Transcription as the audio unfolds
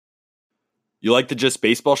You like the Just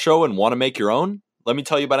Baseball Show and want to make your own? Let me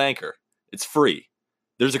tell you about Anchor. It's free.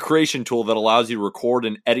 There's a creation tool that allows you to record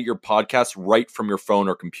and edit your podcast right from your phone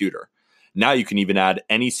or computer. Now you can even add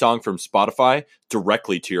any song from Spotify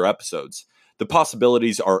directly to your episodes. The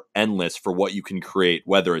possibilities are endless for what you can create,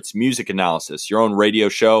 whether it's music analysis, your own radio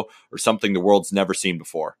show, or something the world's never seen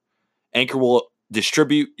before. Anchor will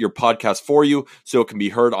distribute your podcast for you so it can be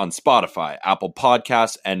heard on Spotify, Apple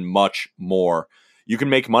Podcasts, and much more. You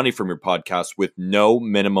can make money from your podcast with no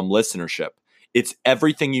minimum listenership. It's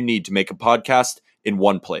everything you need to make a podcast in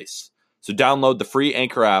one place. So download the free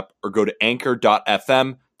Anchor app or go to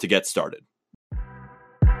anchor.fm to get started.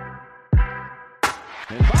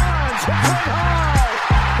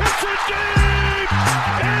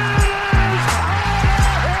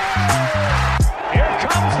 Here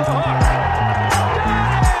comes the hook. Got it!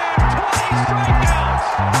 20 strikeouts.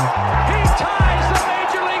 He ties the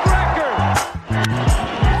major league record.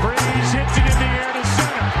 Freeze hits it in the air to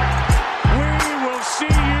center. We will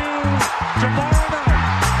see you tomorrow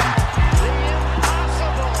night. The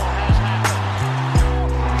impossible has happened.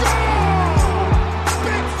 Goal!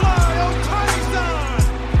 Big fly. Ohtani's done.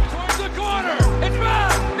 Towards the corner. It's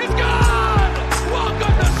back. It's gone.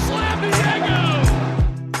 Welcome to Slam Diego.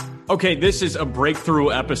 Okay, this is a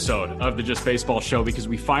breakthrough episode of the Just Baseball Show because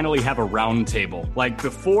we finally have a round table. Like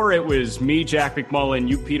before it was me, Jack McMullen,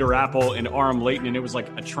 you, Peter Apple, and Aram Layton, and it was like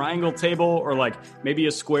a triangle table or like maybe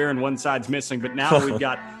a square and one side's missing, but now we've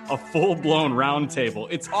got a full-blown round table.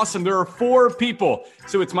 It's awesome. There are 4 people.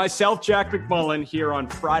 So it's myself, Jack McMullen, here on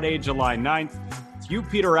Friday, July 9th. It's you,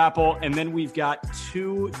 Peter Apple, and then we've got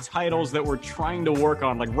 2 titles that we're trying to work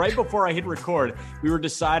on. Like right before I hit record, we were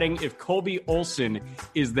deciding if Colby Olson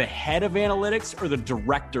is the head of analytics or the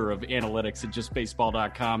director of analytics at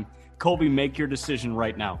justbaseball.com. Colby, make your decision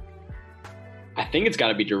right now. I think it's got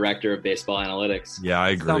to be director of baseball analytics. Yeah, I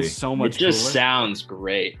agree. Sounds so much It just cooler. sounds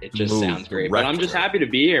great. It just Move, sounds great. But I'm just director. happy to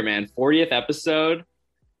be here, man. 40th episode.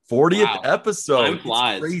 40th Wow. episode. Time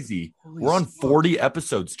flies. It's crazy. Holy We're on smokes. 40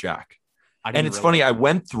 episodes, Jack. I didn't And it's realize funny, I that.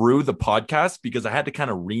 went through the podcast because I had to kind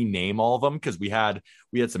of rename all of them because we had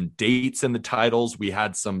some dates in the titles. We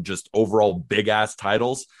had some just overall big ass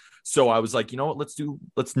titles. So I was like, you know what?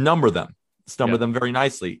 Let's number them. Let's number them very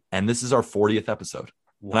nicely. And this is our 40th episode.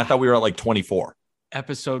 And I thought we were at like 24.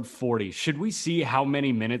 Episode 40. Should we see how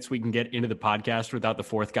many minutes we can get into the podcast without the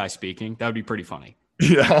 4th guy speaking? That would be pretty funny.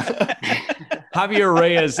 Yeah. Javier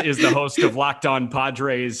Reyes is the host of Locked On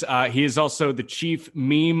Padres. He is also the chief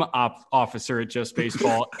meme officer at Just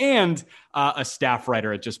Baseball and a staff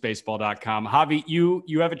writer at justbaseball.com. Javi,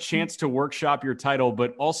 you have a chance to workshop your title,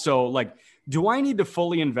 but also, like, do I need to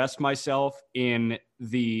fully invest myself in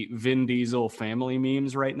the Vin Diesel family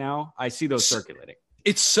memes right now? I see those circulating.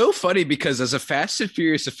 It's so funny because as a Fast and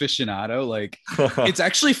Furious aficionado, like it's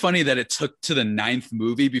actually funny that it took to the 9th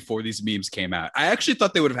movie before these memes came out. I actually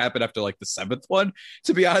thought they would have happened after like the 7th one,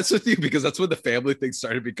 to be honest with you, because that's when the family thing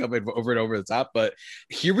started becoming over and over the top. But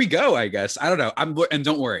here we go, I guess. I don't know. And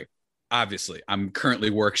don't worry. Obviously, I'm currently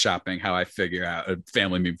workshopping how I figure out a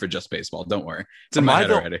family meme for Just Baseball. Don't worry. It's in my head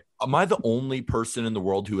already. Am I the only person in the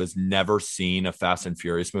world who has never seen a Fast and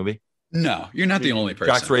Furious movie? No, you're not the only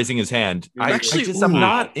person. Jack's raising his hand. I'm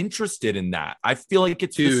not interested in that. I feel like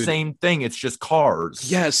it's the same thing. It's just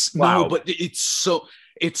cars. Yes. Wow. No, but it's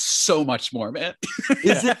so much more, man.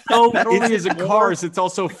 Is it though? Not only is it cars, it's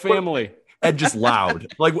also family. And just loud.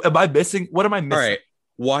 Like, am I missing? What am I missing? All right.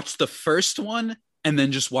 Watch the first one and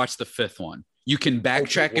then just watch the 5th one. You can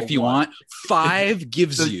backtrack if you want. 5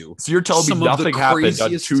 gives you. So you're telling me some of the nothing happened on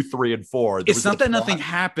craziest- 2, 3, and 4. It's not that nothing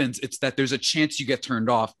happens. It's that there's a chance you get turned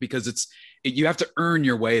off because you have to earn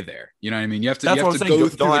your way there. You know what I mean? You have to, That's you what have I'm to saying. go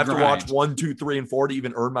through Don't the have to grind. watch 1, 2, 3, and 4 to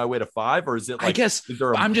even earn my way to 5, or is it like? I guess is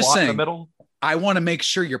there a I'm just plot in the saying. middle? I want to make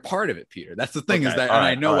sure you're part of it, Peter. That's the thing is Okay, that, all and I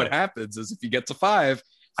right, know all what right. happens is if you get to 5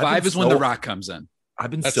 I've been is when so- The Rock comes in. I've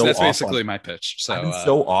been That's so off basically on, my pitch. So I've been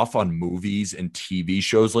so off on movies and TV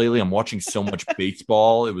shows lately. I'm watching so much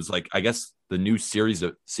baseball. It was like, I guess the new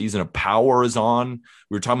season of Power is on.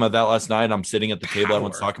 We were talking about that last night. I'm sitting at the table.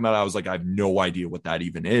 Everyone's talking about it. I was like, I have no idea what that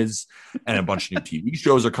even is. And a bunch of new TV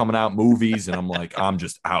shows are coming out, movies. And I'm like, I'm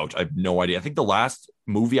just out. I have no idea. I think the last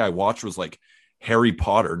movie I watched was like Harry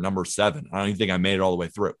Potter #7. I don't even think I made it all the way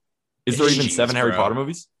through. Is there even Jeez, 7 Harry bro. Potter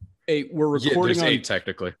movies? Hey, we're yeah, recording there's on 8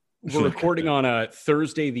 technically. We're recording on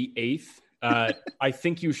Thursday the 8th. I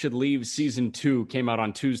Think You Should Leave season 2 came out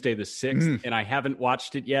on Tuesday the 6th, and I haven't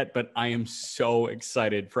watched it yet, but I am so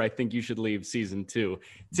excited for I Think You Should Leave season 2.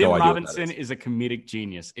 Tim No idea what that Robinson is a comedic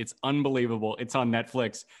genius. It's unbelievable. It's on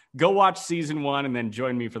Netflix. Go watch season 1 and then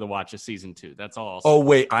join me for the watch of season 2. That's all. I'll say. Oh,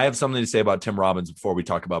 wait. I have something to say about Tim Robbins before we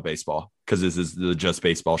talk about baseball, because this is the Just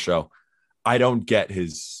Baseball show. I don't get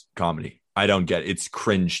his comedy. I don't get it. It's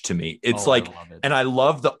cringe to me. It's like, I love it. and I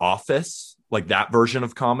love The Office, like that version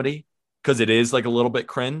of comedy, because it is like a little bit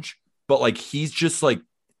cringe, but like he's just like,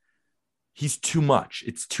 he's too much.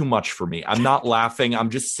 It's too much for me. I'm not laughing. I'm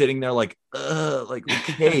just sitting there like,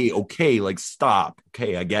 okay, like stop.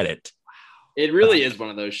 Okay, I get it. It really is one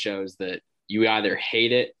of those shows that you either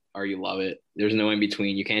hate it or you love it. There's no in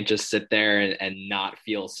between. You can't just sit there and not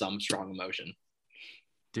feel some strong emotion.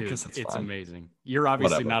 Dude, it's fine. amazing. You're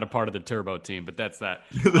obviously Whatever. not a part of the Turbo team, but that's that.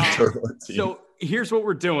 The Turbo team. So here's what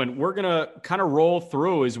we're doing. We're going to kind of roll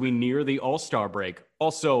through as we near the All-Star break.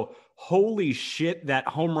 Also, holy shit, that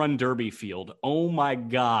home run derby field. Oh my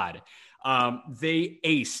God. They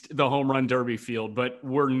aced the home run derby field, but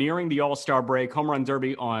we're nearing the All-Star break. Home run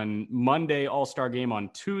derby on Monday, All-Star game on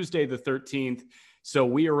Tuesday, the 13th. So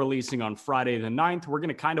we are releasing on Friday, the 9th. We're going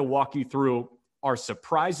to kind of walk you through our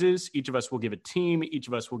surprises. Each of us will give a team. Each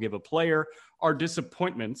of us will give a player. Our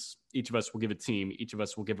disappointments. Each of us will give a team. Each of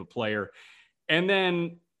us will give a player. And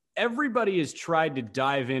then everybody has tried to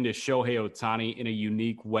dive into Shohei Ohtani in a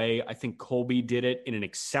unique way. I think Colby did it in an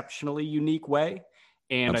exceptionally unique way.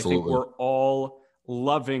 And Absolutely. I think we're all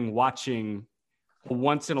loving watching a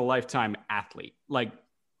once-in-a-lifetime athlete. Like,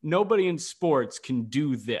 nobody in sports can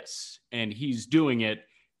do this, and he's doing it,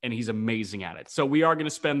 and he's amazing at it. So we are going to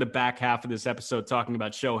spend the back half of this episode talking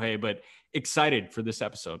about Shohei, but excited for this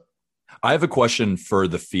episode. I have a question for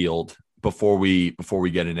the field before we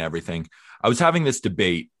get into everything. I was having this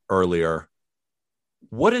debate earlier.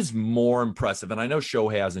 What is more impressive? And I know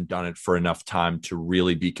Shohei hasn't done it for enough time to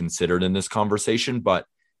really be considered in this conversation, but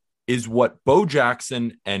is what Bo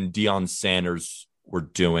Jackson and Deion Sanders were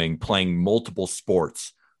doing, playing multiple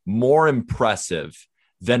sports, more impressive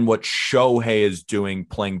than what Shohei is doing,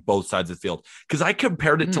 playing both sides of the field? Because I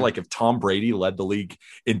compared it to like if Tom Brady led the league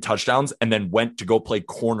in touchdowns and then went to go play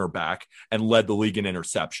cornerback and led the league in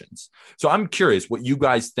interceptions. So I'm curious what you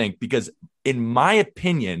guys think, because in my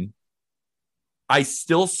opinion, I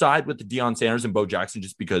still side with the Deion Sanders and Bo Jackson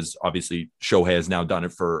just because obviously Shohei has now done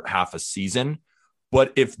it for half a season.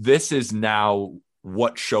 But if this is now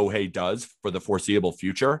what Shohei does for the foreseeable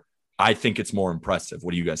future, I think it's more impressive.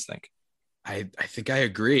 What do you guys think? I think I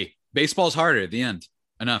agree. Baseball's harder at the end.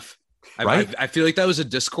 Enough. Right? I feel like that was a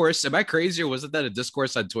discourse. Am I crazy, or wasn't that a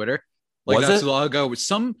discourse on Twitter? Like Was not it? so long ago with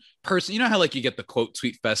some person, you know how like you get the quote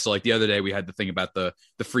tweet fest. So like the other day we had the thing about the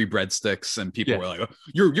free breadsticks, and people were like, oh,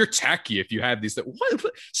 you're tacky if you have these. What?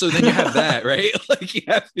 So then you have that, right? Like you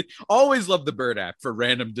have always love the Bird app for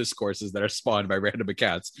random discourses that are spawned by random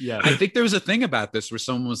accounts. Yeah. I think there was a thing about this where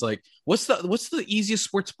someone was like, what's the easiest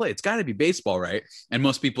sport to play? It's got to be baseball, right? And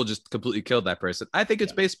most people just completely killed that person. I think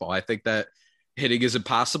it's baseball. I think that hitting is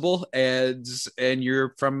impossible, and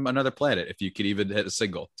you're from another planet if you could even hit a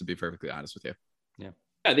single, to be perfectly honest with you. Yeah.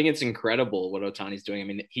 I think it's incredible what Ohtani's doing. I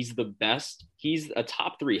mean, he's the best. He's a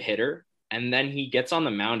top 3 hitter, and then he gets on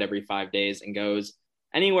the mound every 5 days and goes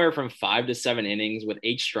anywhere from 5 to 7 innings with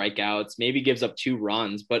 8 strikeouts, maybe gives up 2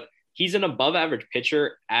 runs, but he's an above average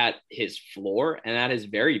pitcher at his floor, and at his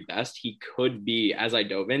very best, he could be, as I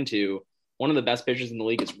dove into, one of the best pitchers in the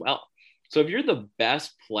league as well. So if you're the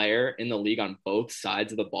best player in the league on both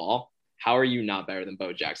sides of the ball, how are you not better than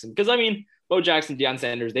Bo Jackson? Because, I mean, Bo Jackson, Deion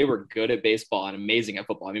Sanders, they were good at baseball and amazing at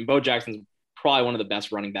football. I mean, Bo Jackson's probably one of the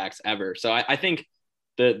best running backs ever. So I think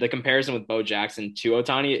the comparison with Bo Jackson to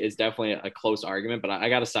Ohtani is definitely a close argument, but I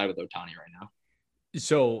got to side with Ohtani right now.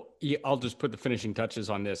 So I'll just put the finishing touches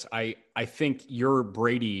on this. I think your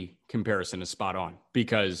Brady comparison is spot on,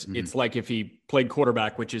 because it's like if he played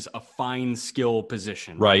quarterback, which is a fine skill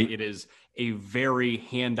position, Right. It is a very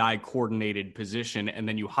hand-eye coordinated position. And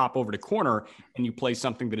then you hop over to corner and you play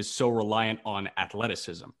something that is so reliant on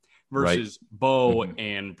athleticism versus Bo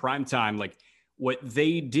and Primetime. Like what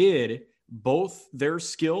they did, both their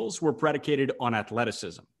skills were predicated on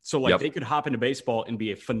athleticism. So like they could hop into baseball and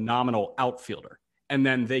be a phenomenal outfielder, and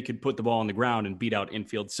then they could put the ball on the ground and beat out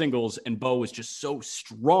infield singles. And Bo was just so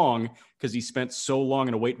strong because he spent so long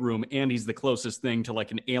in a weight room, and he's the closest thing to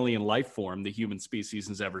like an alien life form the human species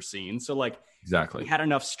has ever seen. So like Exactly. he had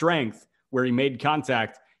enough strength where he made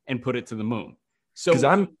contact and put it to the moon. So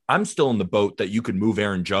Because I'm still in the boat that you could move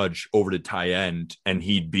Aaron Judge over to tight end and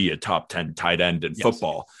he'd be a top 10 tight end in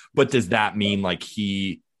football. But does that mean like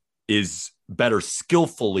he is better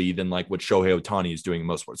skillfully than like what Shohei Ohtani is doing in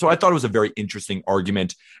most sports? So I thought it was a very interesting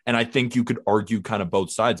argument, and I think you could argue kind of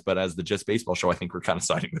both sides. But as the Just Baseball Show, I think we're kind of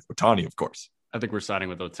siding with Ohtani, of course. I think we're siding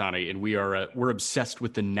with Ohtani, and we're obsessed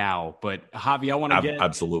with the now. But Javi, I want to get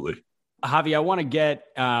absolutely. Javi, I want to get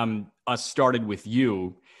us started with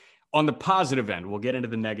you on the positive end. We'll get into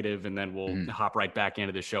the negative, and then we'll hop right back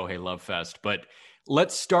into the Shohei Love Fest. But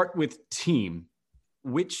let's start with team.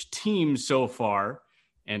 Which team so far,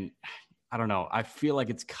 and I don't know, I feel like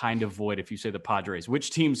it's kind of void if you say the Padres. Which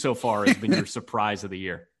team so far has been your surprise of the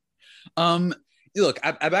year? Look,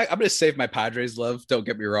 I'm going to save my Padres love. Don't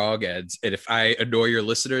get me wrong. And if I annoy your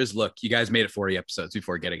listeners, look, you guys made it 40 episodes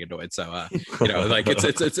before getting annoyed. So, like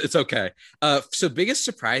it's okay. So biggest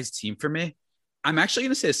surprise team for me, I'm actually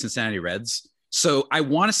going to say the Cincinnati Reds. So I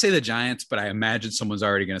want to say the Giants, but I imagine someone's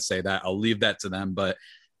already going to say that. I'll leave that to them. But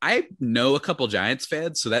I know a couple Giants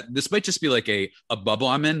fans, so that this might just be like a bubble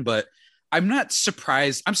I'm in, but I'm not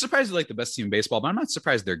surprised. I'm surprised they're like the best team in baseball, but I'm not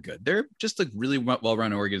surprised they're good. They're just a really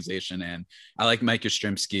well-run organization, and I like Mike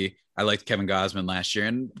Yastrzemski. I liked Kevin Gausman last year,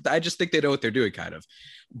 and I just think they know what they're doing, kind of.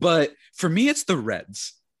 But for me, it's the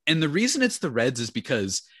Reds, and the reason it's the Reds is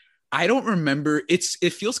because I don't remember. It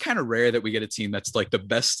feels kind of rare that we get a team that's like the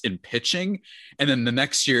best in pitching, and then the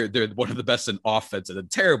next year they're one of the best in offense and then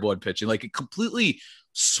terrible in pitching. Like it completely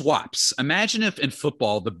swaps. Imagine if in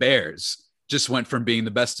football the Bears just went from being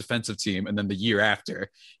the best defensive team, and then the year after,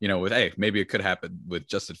 with maybe it could happen with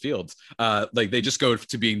Justin Fields. Like they just go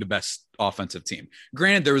to being the best offensive team.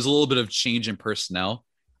 Granted, there was a little bit of change in personnel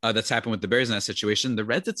that's happened with the Bears in that situation. The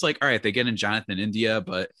Reds, it's like, all right, they get in Jonathan India,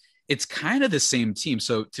 but it's kind of the same team.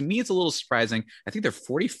 So to me, it's a little surprising. I think they're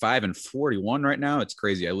 45-41 right now. It's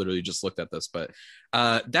crazy. I literally just looked at this, but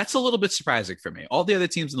that's a little bit surprising for me. All the other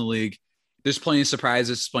teams in the league, there's plenty of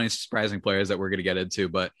surprises, plenty of surprising players that we're going to get into.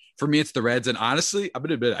 But for me, it's the Reds. And honestly, I'm going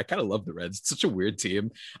to admit, I kind of love the Reds. It's such a weird team.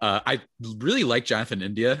 I really like Jonathan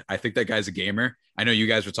India. I think that guy's a gamer. I know you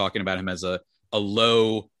guys were talking about him as a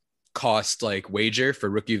low cost like wager for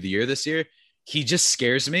Rookie of the Year this year. He just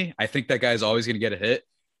scares me. I think that guy's always going to get a hit.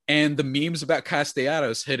 And the memes about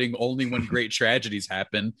Castellanos hitting only when great tragedies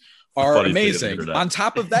happen are amazing. On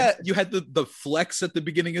top of that, you had the flex at the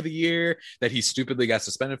beginning of the year that he stupidly got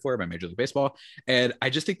suspended for by Major League Baseball. And I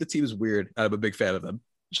just think the team is weird. I'm a big fan of them.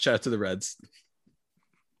 Shout out to the Reds.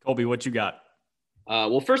 Colby, what you got?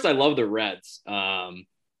 Well, first, I love the Reds.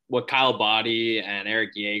 What Kyle Boddy and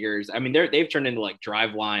Eric Yeagers, I mean, they've turned into like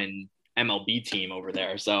driveline MLB team over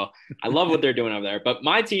there. So I love what they're doing over there. But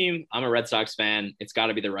my team, I'm a Red Sox fan. It's got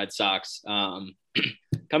to be the Red Sox.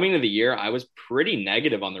 Coming into the year, I was pretty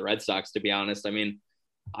negative on the Red Sox, to be honest. I mean,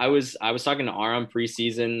 I was talking to Aram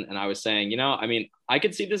preseason, and I was saying, I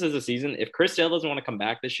could see this as a season. If Chris Sale doesn't want to come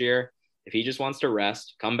back this year, if he just wants to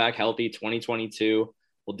rest, come back healthy 2022,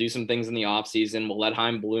 we'll do some things in the offseason. We'll let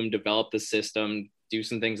Chaim Bloom develop the system, do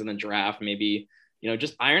some things in the draft, maybe,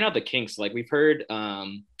 just iron out the kinks. Like we've heard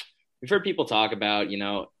people talk about,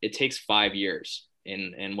 it takes 5 years.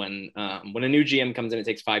 And when a new GM comes in, it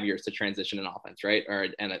takes 5 years to transition an offense, right? Or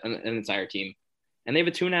an entire team. And they have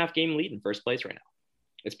a 2.5 game lead in first place right now.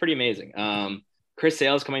 It's pretty amazing. Chris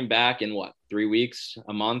Sale's coming back in 3 weeks,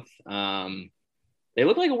 a month. They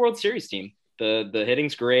look like a World Series team. The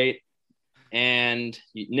hitting's great. And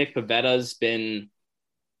Nick Pavetta's been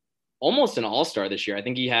almost an all-star this year. I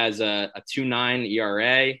think he has a 2.9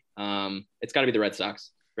 ERA. It's got to be the Red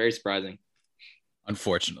Sox. Very surprising.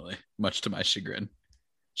 Unfortunately, much to my chagrin.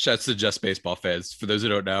 Shouts to Just Baseball fans. For those who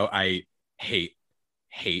don't know, I hate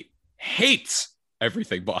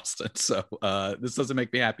everything Boston. So this doesn't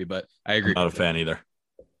make me happy, but I agree. I'm not a fan either.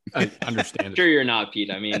 I understand. I'm sure you're not,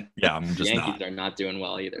 Pete. I mean, yeah, I'm just Yankees are not doing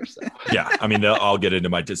well either. So yeah, I mean, I'll get into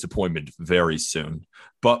my disappointment very soon.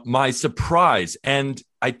 But my surprise, and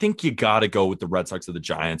I think you got to go with the Red Sox or the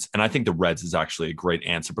Giants, and I think the Reds is actually a great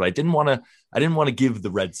answer. But I didn't want to give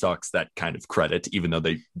the Red Sox that kind of credit, even though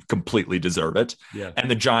they completely deserve it. Yeah. And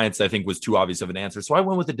the Giants, I think, was too obvious of an answer, so I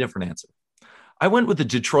went with a different answer. I went with the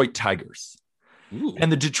Detroit Tigers. Ooh.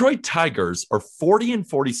 And the Detroit Tigers are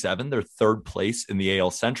 40-47. They're third place in the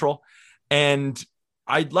AL Central. And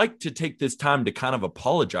I'd like to take this time to kind of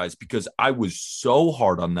apologize because I was so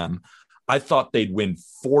hard on them. I thought they'd win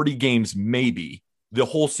 40 games, maybe the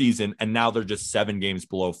whole season. And now they're just 7 games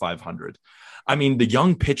below 500. I mean, the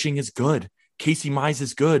young pitching is good. Casey Mize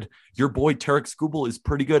is good. Your boy Tarek Skubal is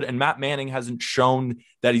pretty good. And Matt Manning hasn't shown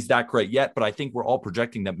that he's that great yet, but I think we're all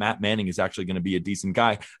projecting that Matt Manning is actually going to be a decent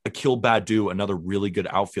guy. Akil Badu, another really good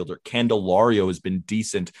outfielder. Candelario has been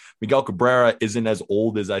decent. Miguel Cabrera isn't as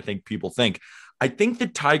old as I think people think. I think the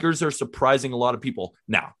Tigers are surprising a lot of people.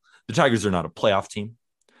 Now, the Tigers are not a playoff team,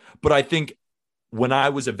 but I think when I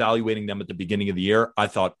was evaluating them at the beginning of the year, I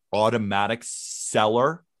thought automatic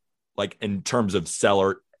seller, like in terms of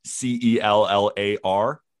seller,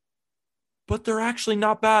 CELLAR, but they're actually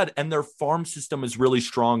not bad. And their farm system is really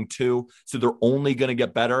strong too. So they're only going to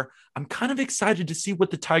get better. I'm kind of excited to see what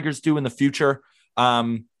the Tigers do in the future.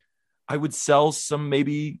 I would sell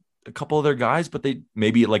maybe a couple of their guys, but they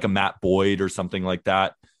maybe like a Matt Boyd or something like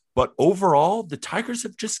that. But overall, the Tigers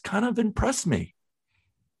have just kind of impressed me.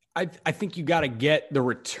 I think you got to get the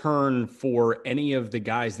return for any of the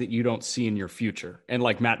guys that you don't see in your future. And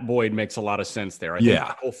like Matt Boyd makes a lot of sense there. I think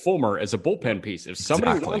Michael Fulmer as a bullpen piece. If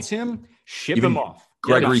somebody wants him, ship him off.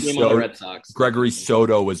 Gregory Red Sox. Gregory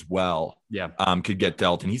Soto as well. Yeah. Could get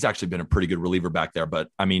dealt. And he's actually been a pretty good reliever back there. But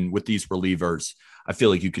I mean, with these relievers, I feel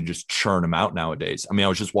like you can just churn them out nowadays. I mean, I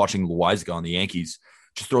was just watching Loaizaga on the Yankees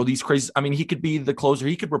just throw these crazy. I mean, he could be the closer.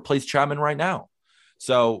 He could replace Chapman right now.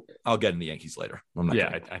 So I'll get in the Yankees later.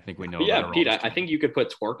 I think we know. Yeah, Pete, I think you could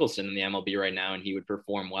put Torkelson in the MLB right now and he would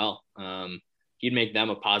perform well. He'd make them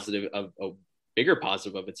a bigger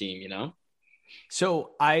positive of a team, you know?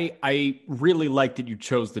 So I really like that you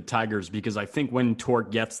chose the Tigers because I think when Torque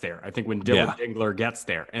gets there, I think when Dylan Dingler gets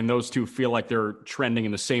there, and those two feel like they're trending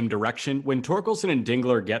in the same direction, when Torkelson and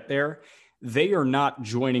Dingler get there, they are not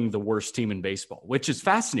joining the worst team in baseball, which is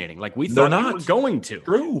fascinating. Like we thought they were going to.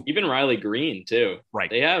 True. Even Riley Green too. Right.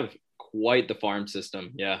 They have quite the farm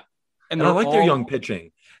system. Yeah. And I like their young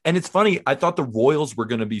pitching. And it's funny. I thought the Royals were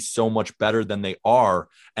going to be so much better than they are.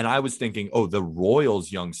 And I was thinking, the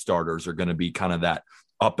Royals young starters are going to be kind of that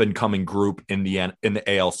up and coming group in the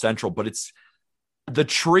AL Central, but it's the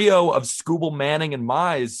trio of Scooble, Manning, and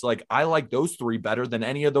Mize. Like I like those three better than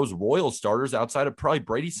any of those Royals starters outside of probably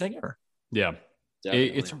Brady Singer. Yeah,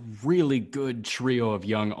 it's a really good trio of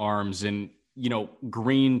young arms, and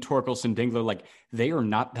Green, Torkelson, Dingler, like they are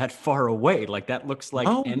not that far away. Like that looks like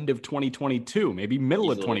end of 2022, maybe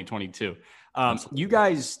middle of 2022. You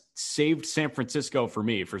guys saved San Francisco for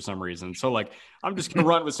me for some reason, so like I'm just gonna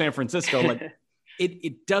run with San Francisco. Like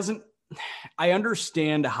it doesn't. I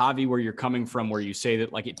understand, Javi, where you're coming from, where you say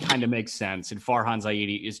that like it kind of makes sense. And Farhan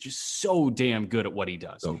Zaidi is just so damn good at what he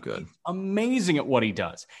does. So good. Amazing at what he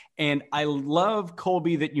does. And I love,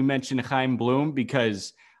 Colby, that you mentioned Chaim Bloom,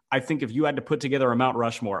 because I think if you had to put together a Mount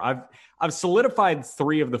Rushmore, I've solidified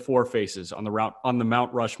 3 of the 4 faces on the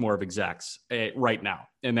Mount Rushmore of execs right now.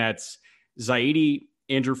 And that's Zaidi,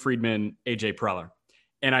 Andrew Friedman, AJ Preller.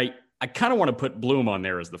 And I kind of want to put Bloom on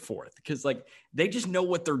there as the 4th because like they just know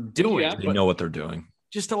what they're doing. They know what they're doing.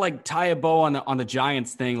 Just to like tie a bow on the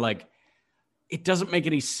Giants thing, like it doesn't make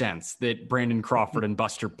any sense that Brandon Crawford and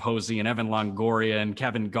Buster Posey and Evan Longoria and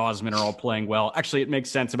Kevin Gausman are all playing well. Actually, it makes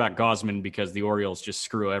sense about Gausman because the Orioles just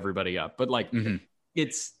screw everybody up. But like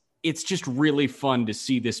it's just really fun to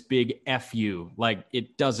see this big FU. Like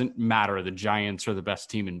it doesn't matter. The Giants are the best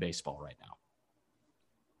team in baseball right now.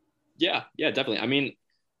 Yeah, definitely. I mean,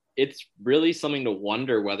 it's really something to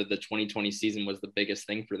wonder whether the 2020 season was the biggest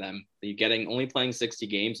thing for them. You're only playing 60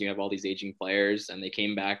 games. You have all these aging players, and they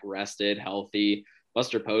came back rested, healthy.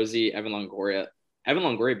 Buster Posey, Evan Longoria. Evan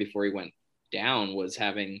Longoria, before he went down, was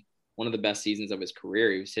having one of the best seasons of his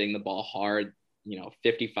career. He was hitting the ball hard,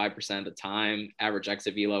 55% of the time. Average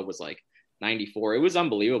exit velo was like 94. It was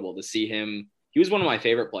unbelievable to see him. He was one of my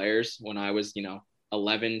favorite players when I was,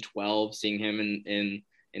 11, 12, seeing him in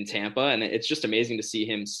Tampa. And it's just amazing to see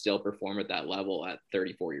him still perform at that level at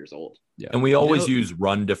 34 years old. Yeah. And we always use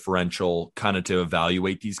run differential kind of to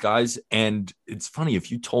evaluate these guys. And it's funny, if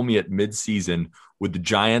you told me at midseason would the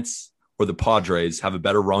Giants or the Padres have a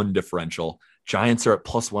better run differential, Giants are at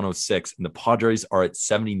plus 106 and the Padres are at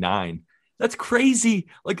 79. That's crazy.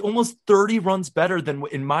 Like almost 30 runs better than,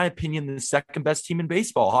 in my opinion, the second best team in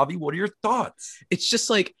baseball. Javi, what are your thoughts? It's just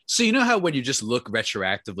like, so you know how when you just look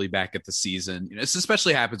retroactively back at the season, this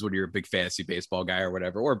especially happens when you're a big fantasy baseball guy or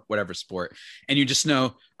whatever sport, and you just know,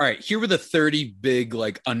 all right, here were the 30 big,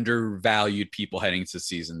 like undervalued people heading into the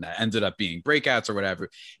season that ended up being breakouts or whatever.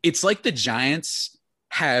 It's like the Giants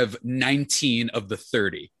have 19 of the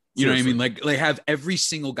 30. You know what I mean? Like they have every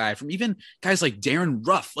single guy from even guys like Darren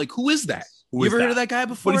Ruff. Like, who is that? You ever heard of that guy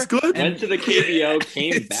before? But he's good. Went to the KBO,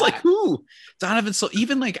 came it's back. Like who? Donovan. So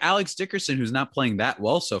even like Alex Dickerson, who's not playing that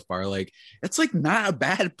well so far, like it's like not a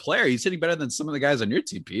bad player. He's hitting better than some of the guys on your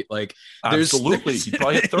team, Pete. Like absolutely, he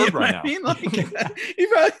probably hit third right now. I mean, like he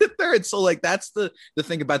probably hit third. So like that's the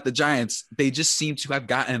thing about the Giants. They just seem to have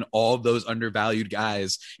gotten all of those undervalued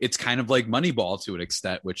guys. It's kind of like Moneyball to an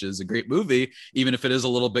extent, which is a great movie, even if it is a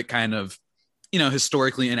little bit kind of,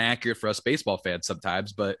 historically inaccurate for us baseball fans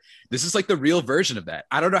sometimes, but this is like the real version of that.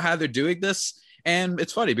 I don't know how they're doing this. And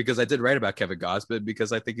it's funny because I did write about Kevin Gausman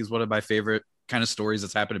because I think he's one of my favorite kind of stories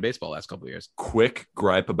that's happened in baseball the last couple of years. Quick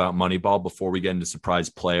gripe about Moneyball before we get into surprise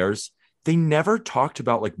players. They never talked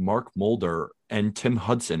about like Mark Mulder and Tim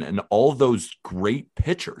Hudson and all those great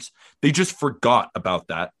pitchers. They just forgot about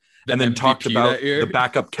that. And then MVP talked about the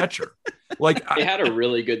backup catcher. Like they had a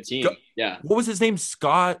really good team. Yeah. What was his name?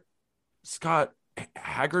 Scott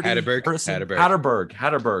Haggerty?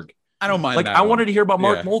 Hatterberg. I don't mind. Like I wanted to hear about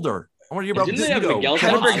Mark Mulder. I want to hear about Didn't they have Zito. Miguel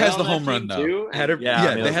Hatterberg has on the that home run team though. too? They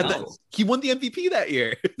had that. He won the MVP that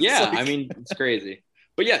year. Yeah, I mean, it's crazy.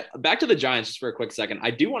 But yeah, back to the Giants just for a quick second.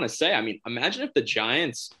 I do want to say, I mean, imagine if the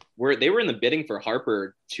Giants were in the bidding for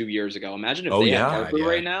Harper 2 years ago. Imagine if they had Harper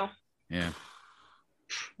right now. Yeah.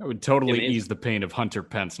 That would totally ease the pain of Hunter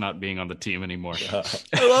Pence not being on the team anymore.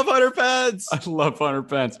 I love Hunter Pence. I love Hunter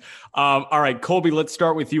Pence. All right, Colby, let's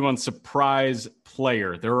start with you on surprise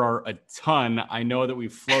player. There are a ton. I know that we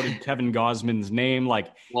floated Kevin Gausman's name.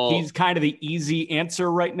 He's kind of the easy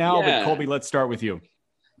answer right now. Yeah. But Colby, let's start with you.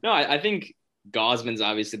 No, I think Gausman's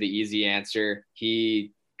obviously the easy answer.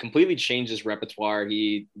 He completely changed his repertoire.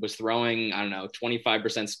 He was throwing,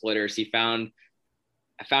 25% splitters.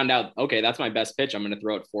 I found out, okay, that's my best pitch. I'm going to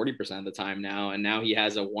throw it 40% of the time now. And now he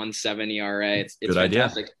has a 1.7 ERA. It's Good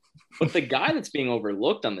fantastic. idea. But the guy that's being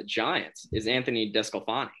overlooked on the Giants is Anthony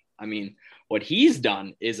Descalfani. I mean, what he's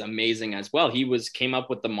done is amazing as well. He came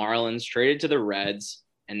up with the Marlins, traded to the Reds,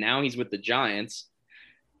 and now he's with the Giants.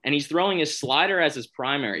 And he's throwing his slider as his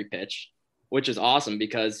primary pitch, which is awesome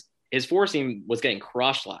because his four seam was getting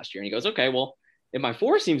crushed last year. And he goes, okay, well, if my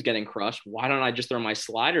four seam's getting crushed, why don't I just throw my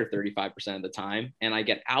slider 35% of the time and I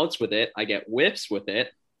get outs with it, I get whiffs with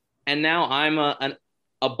it, and now I'm an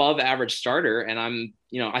above average starter, and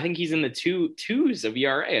I think he's in the twos of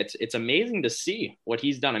ERA. It's amazing to see what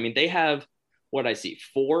he's done. I mean, they have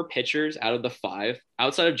four pitchers out of the five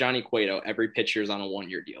outside of Johnny Cueto. Every pitcher is on a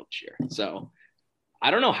 1-year deal this year. So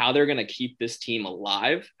I don't know how they're going to keep this team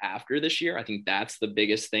alive after this year. I think that's the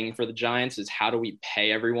biggest thing for the Giants is how do we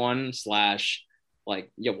pay everyone /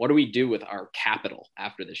 what do we do with our capital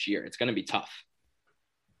after this year? It's going to be tough.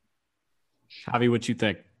 Javi, what you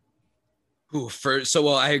think?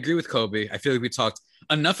 I agree with Kobe. I feel like we talked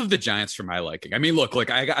enough of the Giants for my liking. I mean, look,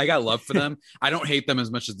 I got love for them. I don't hate them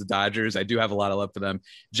as much as the Dodgers. I do have a lot of love for them.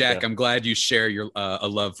 Jack, I'm glad you share your a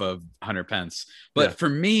love of Hunter Pence. But for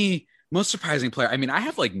me, most surprising player. I mean, I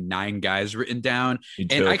have 9 guys written down,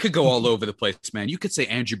 and I could go all over the place, man. You could say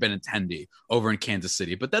Andrew Benintendi over in Kansas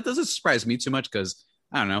City, but that doesn't surprise me too much because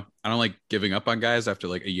I don't know. I don't like giving up on guys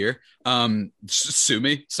after a year. Sue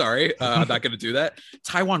me. Sorry. I'm not going to do that.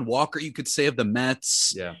 Taijuan Walker, you could say of the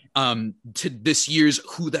Mets. Yeah. To this year's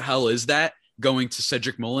who the hell is that? Going to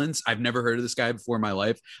Cedric Mullins. I've never heard of this guy before in my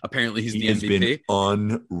life. Apparently he's the MVP.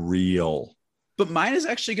 Been unreal. But mine is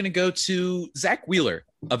actually going to go to Zach Wheeler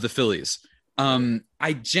of the Phillies.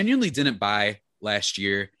 I genuinely didn't buy last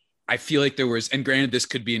year. I feel like there was, and granted, this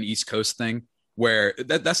could be an East Coast thing where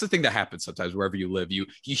that's the thing that happens sometimes wherever you live. You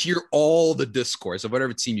hear all the discourse of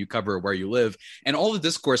whatever team you cover or where you live. And all the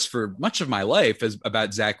discourse for much of my life is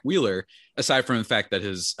about Zach Wheeler, aside from the fact that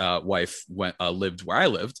his wife lived where I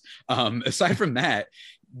lived. Aside from that,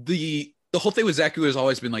 the whole thing with Zach Wheeler has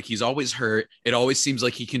always been he's always hurt. It always seems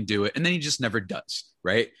like he can do it. And then he just never does.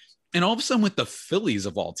 Right. And all of a sudden with the Phillies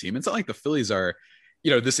of all team, it's not like the Phillies are,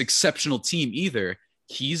 this exceptional team either.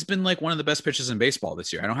 He's been one of the best pitchers in baseball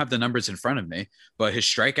this year. I don't have the numbers in front of me, but his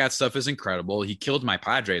strikeout stuff is incredible. He killed my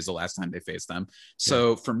Padres the last time they faced them.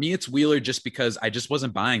 So for me, it's Wheeler just because I just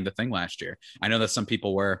wasn't buying the thing last year. I know that some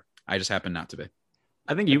people were. I just happened not to be.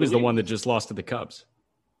 I think he was the one that just lost to the Cubs.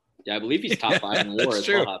 Yeah, I believe he's top 5 in WAR as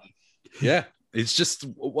true. well. Yeah, it's just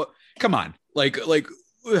what? Come on,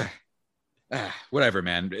 whatever,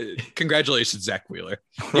 man. Congratulations, Zach Wheeler.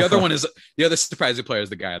 The other surprising player is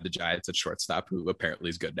the guy at the Giants at shortstop, who apparently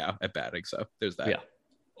is good now at batting. So there's that. Yeah.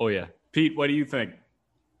 Oh yeah. Pete, what do you think?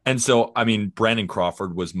 And so, I mean, Brandon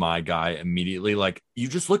Crawford was my guy immediately. You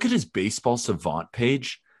just look at his baseball savant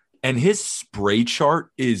page and his spray chart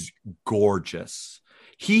is gorgeous.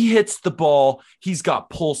 He hits the ball. He's got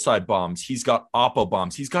pull side bombs. He's got oppo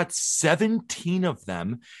bombs. He's got 17 of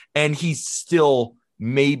them. And he's still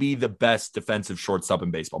maybe the best defensive shortstop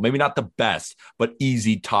in baseball. Maybe not the best, but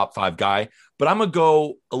easy top 5 guy. But I'm going to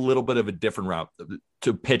go a little bit of a different route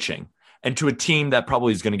to pitching and to a team that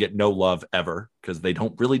probably is going to get no love ever because they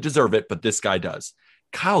don't really deserve it, but this guy does.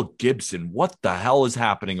 Kyle Gibson, what the hell is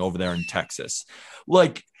happening over there in Texas?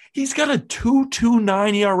 He's got a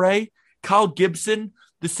 2.29 ERA. Kyle Gibson,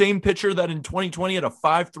 the same pitcher that in 2020 had a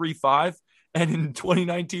 5.35 and in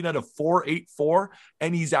 2019 had a 4.84,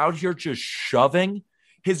 and he's out here just shoving.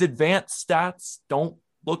 His advanced stats don't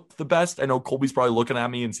look the best. I know Colby's probably looking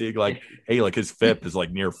at me and seeing hey, his FIP is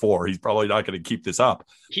near 4. He's probably not going to keep this up.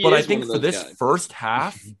 But I think for this first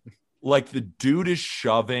half, the dude is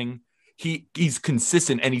shoving. He's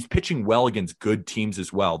consistent and he's pitching well against good teams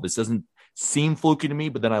as well. This doesn't seem fluky to me,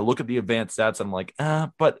 but then I look at the advanced stats.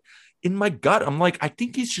 I'm but in my gut, I'm I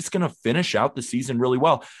think he's just going to finish out the season really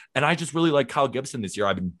well. And I just really like Kyle Gibson this year.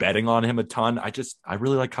 I've been betting on him a ton. I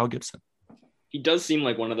really like Kyle Gibson. he does seem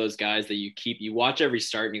like one of those guys that you watch every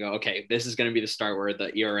start and you go, okay, this is going to be the start where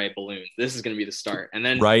the ERA balloons. This is going to be the start. And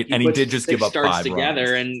then right. And he did just give up starts 5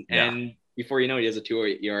 together runs. and before you know it, he has a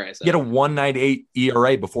 2.08 ERA. So. He had a 1.98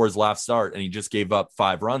 ERA before his last start, and he just gave up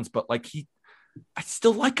 5 runs. But like I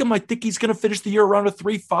still like him. I think he's going to finish the year around a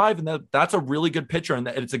 3.5, and that's a really good pitcher. And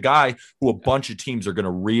it's a guy who a bunch of teams are going to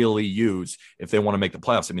really use if they want to make the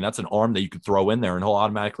playoffs. I mean, that's an arm that you could throw in there, and he'll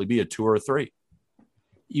automatically be a 2 or a 3.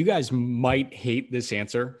 You guys might hate this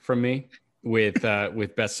answer from me with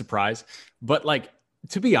best surprise, but like,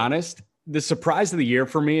 to be honest, the surprise of the year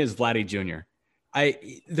for me is Vladdy Jr.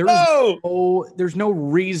 There's no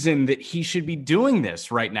reason that he should be doing this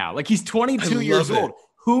right now. Like, he's 22 years old.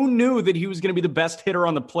 Who knew that he was going to be the best hitter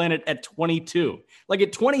on the planet at 22? Like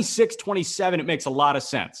at 26, 27, it makes a lot of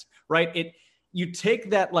sense, right? You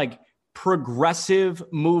take that like progressive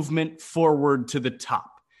movement forward to the top.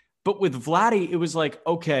 But with Vladdy, it was like,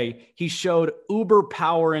 okay, he showed uber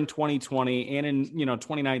power in 2020 and in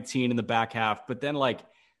 2019 in the back half. But then like,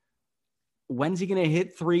 when's he going to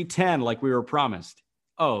hit 310 like we were promised?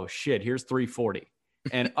 Oh shit, here's 340.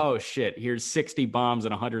 And oh shit, here's 60 bombs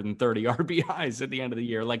and 130 RBIs at the end of the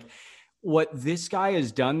year. Like, what this guy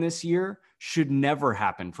has done this year should never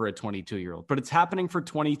happen for a 22-year-old, but it's happening for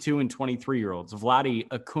 22 and 23-year-olds. Vladdy,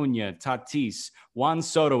 Acuna, Tatis, Juan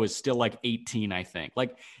Soto is still like 18, I think.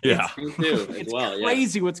 Like, yeah, it's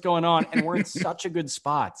crazy what's going on, and we're in such a good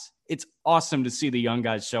spot. It's awesome to see the young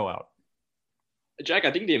guys show out. Jack,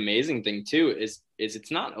 I think the amazing thing too is it's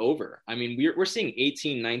not over. I mean, we're seeing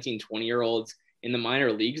 18, 19, 20-year-olds in the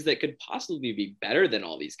minor leagues that could possibly be better than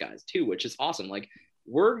all these guys too, which is awesome. Like,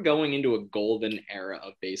 we're going into a golden era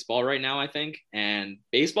of baseball right now, I think. And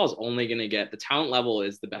baseball is only going to the talent level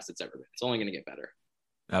is the best it's ever been. It's only going to get better.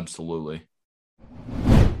 Absolutely.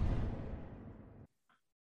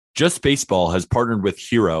 Just Baseball has partnered with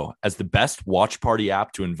Hero as the best watch party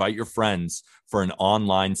app to invite your friends for an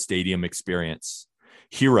online stadium experience.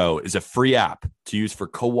 Hero is a free app to use for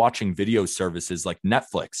co-watching video services like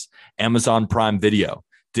Netflix, Amazon Prime Video,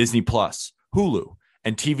 Disney Plus, Hulu,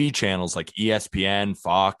 and TV channels like ESPN,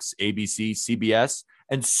 Fox, ABC, CBS,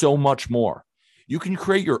 and so much more. You can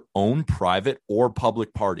create your own private or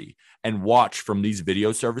public party and watch from these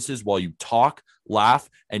video services while you talk, laugh,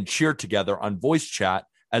 and cheer together on voice chat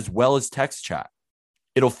as well as text chat.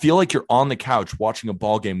 It'll feel like you're on the couch watching a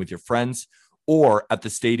ball game with your friends or at the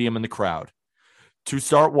stadium in the crowd. To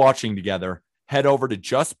start watching together, head over to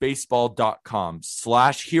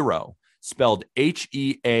justbaseball.com/hero, spelled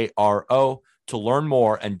HEARO, to learn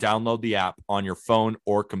more and download the app on your phone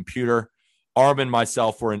or computer. Arm and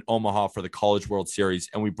myself were in Omaha for the College World Series,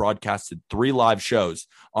 and we broadcasted 3 live shows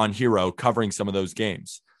on Hero covering some of those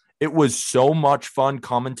games. It was so much fun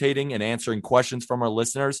commentating and answering questions from our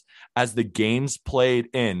listeners as the games played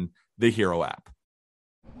in the Hero app.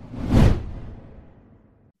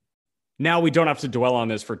 Now, we don't have to dwell on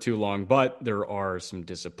this for too long, but there are some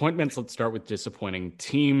disappointments. Let's start with disappointing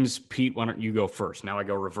teams. Pete, why don't you go first? Now I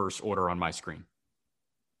go reverse order on my screen.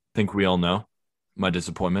 Think we all know my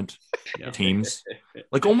disappointment. Teams.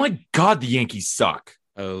 Like, oh my God, the Yankees suck.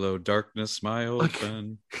 Hello, darkness, my old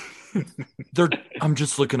friend. I'm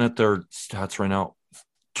just looking at their stats right now.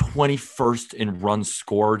 21st in runs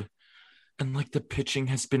scored. And like, the pitching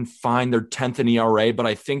has been fine. They're 10th in ERA, but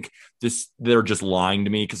I think they're just lying to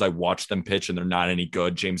me because I watched them pitch and they're not any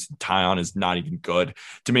good. James Tyon is not even good.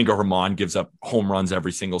 Domingo Germán gives up home runs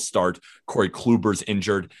every single start. Corey Kluber's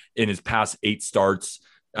injured in his past 8 starts.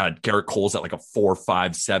 Garrett Cole's at like a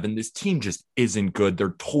 4.57. This team just isn't good.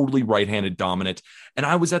 They're totally right-handed dominant. And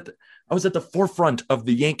I was at the forefront of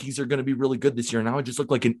the Yankees are going to be really good this year. Now I just look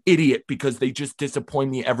like an idiot because they just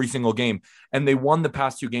disappoint me every single game. And they won the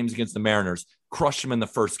past 2 games against the Mariners, crushed them in the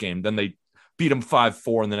first game. Then they beat them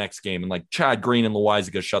 5-4 in the next game. And like, Chad Green and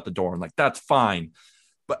Loaizaga shut the door. And like, that's fine.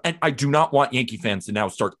 And I do not want Yankee fans to now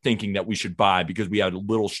start thinking that we should buy because we had a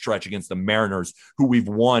little stretch against the Mariners, who we've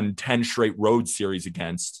won 10 straight road series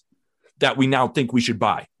against, that we now think we should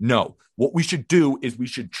buy. No, what we should do is we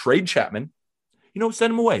should trade Chapman,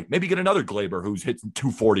 send him away. Maybe get another Glaber who's hitting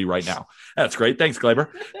 240 right now. That's great. Thanks, Glaber.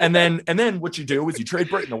 And then what you do is you trade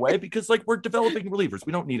Britton away because like, we're developing relievers.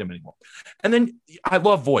 We don't need him anymore. And then I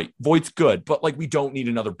love Voit. Voigt's good, but like, we don't need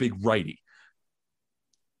another big righty.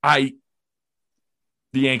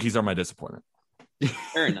 The Yankees are my disappointment.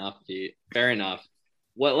 Fair enough, Pete. Fair enough.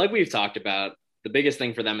 Well, like we've talked about, the biggest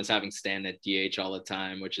thing for them is having Stan at DH all the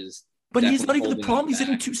time, which is. But he's not even the problem. He's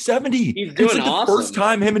hitting 270. He's doing like awesome. The first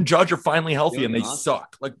time him and Judge are finally healthy, and they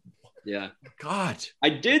suck. Like, yeah. God. I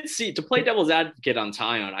did see, to play devil's advocate on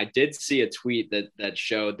Tyon, I did see a tweet that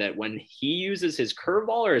showed that when he uses his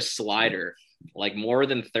curveball or his slider, like more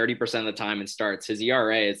than 30% of the time in starts. His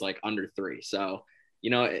ERA is like under 3. So,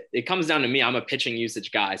 it comes down to me. I'm a pitching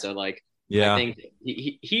usage guy. So like, I think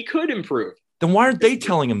he could improve. Then why aren't they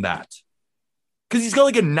telling him that? Because he's got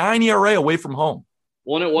like a 9 ERA away from home.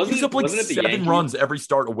 Well, and it wasn't up like wasn't it the 7 Yankees runs every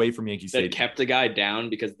start away from Yankee that Stadium. kept the guy down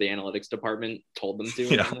because the analytics department told them to?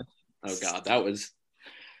 Yeah. Oh God, that was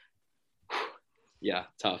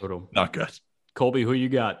tough. Not good. Colby, who you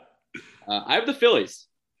got? I have the Phillies.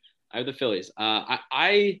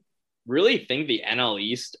 I really think the NL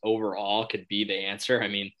East overall could be the answer. I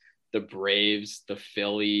mean, the Braves, the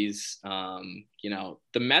Phillies, the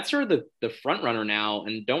Mets are the front runner now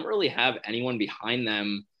and don't really have anyone behind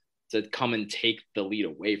them to come and take the lead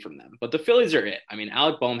away from them. But the Phillies are it. I mean,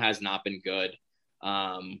 Alec Boehm has not been good.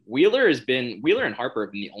 Wheeler and Harper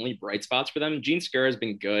have been the only bright spots for them. Gene Skura has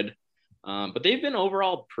been good, but they've been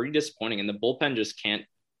overall pretty disappointing, and the bullpen just can't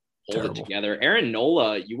hold it together. Aaron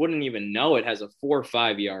Nola, you wouldn't even know it, has a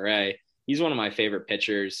 4.5 ERA. He's one of my favorite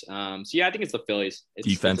pitchers. I think it's the Phillies.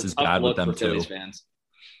 Defense is bad with them too. Phillies fans.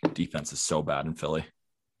 Defense is so bad in Philly.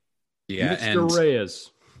 Yeah, Mr. Reyes.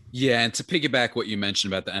 Yeah, and to piggyback what you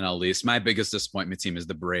mentioned about the NL East, my biggest disappointment team is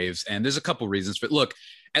the Braves, and there's a couple reasons for it. Look,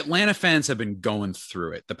 Atlanta fans have been going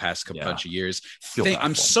through it the past bunch of years.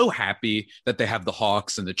 I'm so happy that they have the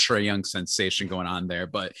Hawks and the Trae Young sensation going on there,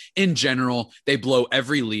 but in general, they blow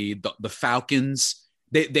every lead. The Falcons,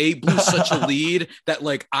 they blew such a lead that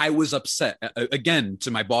like I was upset again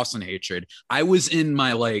to my Boston hatred. I was in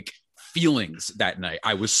my like feelings that night.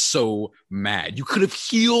 I was so mad. You could have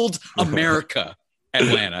healed America.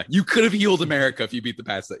 Atlanta, you could have healed America if you beat the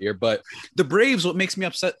Pats that year. But the Braves, what makes me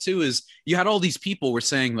upset too is you had all these people were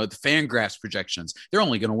saying that the Fangraphs projections, they're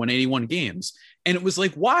only going to win 81 games. And it was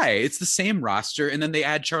like, why? It's the same roster. And then they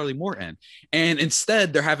add Charlie Morton. And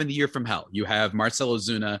instead, they're having the year from hell. You have Marcell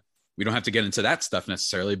Ozuna. We don't have to get into that stuff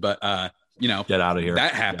necessarily, but get out of here.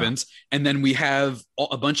 That happens. Yeah. And then we have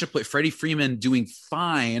a bunch of Freddie Freeman doing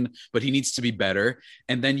fine, but he needs to be better.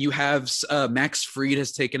 And then you have Max Fried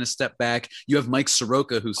has taken a step back. You have Mike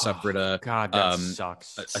Soroka who suffered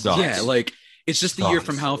sucks. Yeah, like it's just the year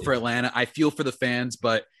from hell for Atlanta. I feel for the fans,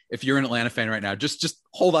 but if you're an Atlanta fan right now, just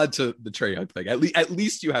hold on to the Trae Young thing. At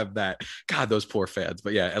least you have that. God, those poor fans.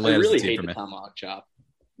 But yeah, Atlanta's I really the team hate for the me. tomahawk chop.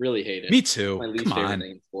 Really hate it. Me too. My least Come favorite on,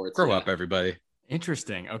 thing in sports. grow up, everybody.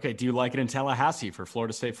 Interesting. Okay. Do you like it in Tallahassee for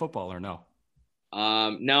Florida State football or no?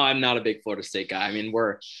 No, I'm not a big Florida State guy. I mean,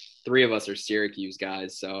 we're 3 of us are Syracuse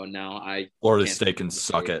guys, so no, Florida State can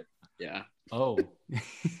suck it. Yeah. Oh.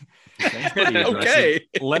 Okay.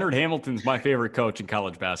 Leonard Hamilton's my favorite coach in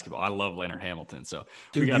college basketball. I love Leonard Hamilton. So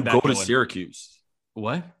dude, you go to Syracuse.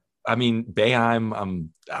 What? I mean, Boeheim,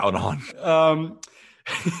 I'm out on.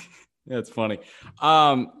 That's funny.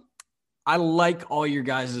 I like all your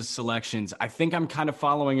guys' selections. I think I'm kind of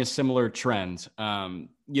following a similar trend.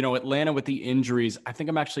 Atlanta with the injuries, I think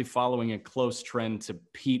I'm actually following a close trend to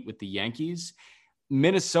Pete with the Yankees.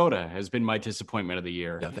 Minnesota has been my disappointment of the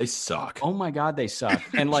year. Yeah, they suck. Oh my God, they suck.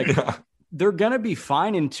 And they're going to be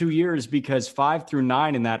fine in 2 years because 5 through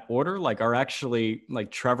 9 in that order, are actually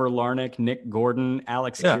Trevor Larnach, Nick Gordon,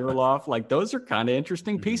 Alex Kirilloff. Those are kind of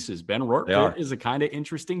interesting pieces. Ben Rortvedt is a kind of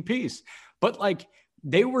interesting piece. But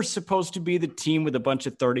they were supposed to be the team with a bunch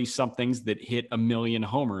of 30-somethings that hit 1 million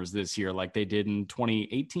homers this year like they did in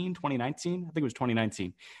 2018, 2019. I think it was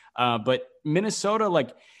 2019. But Minnesota,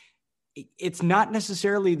 it's not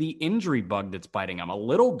necessarily the injury bug that's biting them a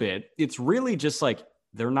little bit. It's really just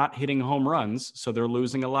they're not hitting home runs, so they're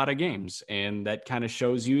losing a lot of games. And that kind of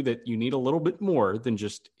shows you that you need a little bit more than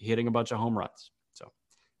just hitting a bunch of home runs. So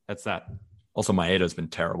that's that. Also, Maeda's been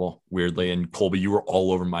terrible, weirdly. And Colby, you were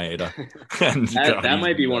all over Maeda. that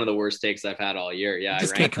might be one of the worst takes I've had all year. Yeah, I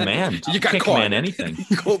just can't command. You can't command anything.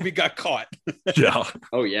 Colby got caught. Yeah.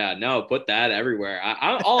 Oh yeah, no, put that everywhere.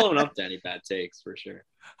 I'll own up to any bad takes for sure.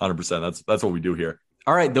 100%. That's what we do here.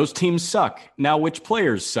 All right, those teams suck. Now, which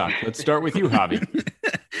players suck? Let's start with you, Javi.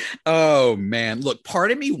 Oh man, look,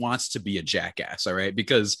 part of me wants to be a jackass, all right?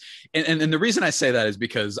 Because and the reason I say that is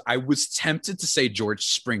because I was tempted to say George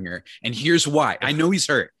Springer, and here's why. I know he's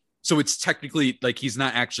hurt, so it's technically he's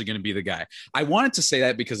not actually going to be the guy. I wanted to say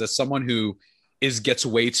that because as someone who gets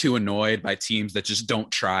way too annoyed by teams that just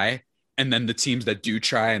don't try, and then the teams that do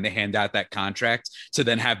try and they hand out that contract to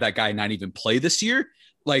then have that guy not even play this year,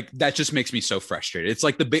 that just makes me so frustrated. It's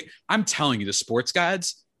I'm telling you, the sports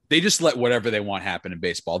gods, they just let whatever they want happen in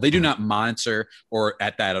baseball. They do not monitor or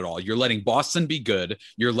at that at all. You're letting Boston be good.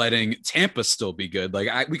 You're letting Tampa still be good.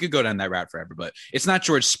 We could go down that route forever, but it's not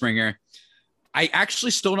George Springer. I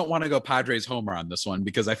actually still don't want to go Padres homer on this one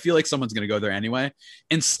because I feel like someone's going to go there anyway.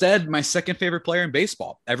 Instead, my second favorite player in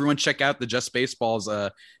baseball. Everyone check out the Just Baseball's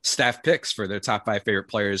staff picks for their top 5 favorite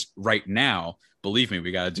players right now. Believe me,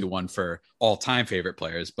 we got to do one for all-time favorite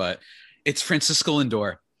players, but it's Francisco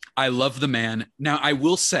Lindor. I love the man. Now, I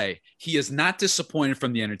will say he is not disappointed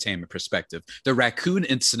from the entertainment perspective. The raccoon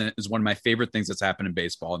incident is one of my favorite things that's happened in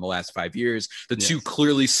baseball in the last 5 years. The two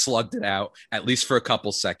clearly slugged it out, at least for a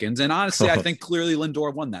couple seconds. And honestly, I think clearly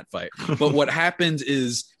Lindor won that fight. But what happened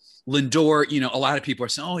is Lindor, a lot of people are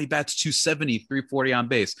saying, oh, he bats 270, 340 on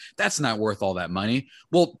base. That's not worth all that money.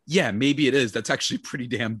 Well, yeah, maybe it is. That's actually pretty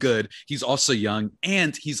damn good. He's also young,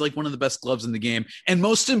 and he's like one of the best gloves in the game. And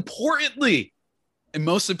most importantly,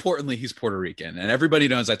 he's Puerto Rican. And everybody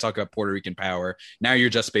knows I talk about Puerto Rican power. Now your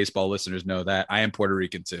Just Baseball listeners know that. I am Puerto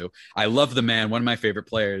Rican too. I love the man, one of my favorite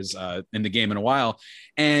players in the game in a while.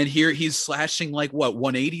 And here he's slashing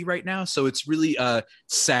 180 right now. So it's really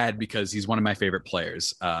sad because he's one of my favorite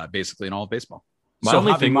players, basically in all of baseball.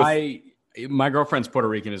 My girlfriend's Puerto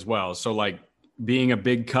Rican as well. So being a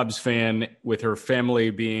big Cubs fan with her family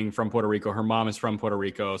being from Puerto Rico, her mom is from Puerto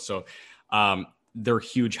Rico. So they're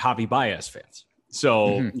huge Javi Baez fans.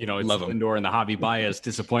 So, it's Lindor and the Javi Baez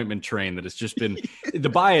disappointment train that has just been the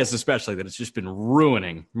Baez, especially that it's just been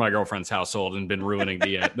ruining my girlfriend's household and been ruining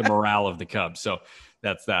the morale of the Cubs. So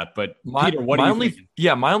that's that. But Peter, what do you think?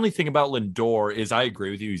 Yeah, my only thing about Lindor is I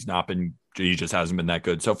agree with you. He just hasn't been that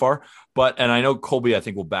good so far. And I know Colby, I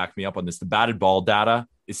think, will back me up on this. The batted ball data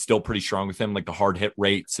is still pretty strong with him, like the hard hit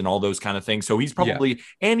rates and all those kind of things. So he's probably,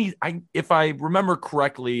 if I remember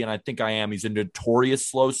correctly, and I think I am, he's a notorious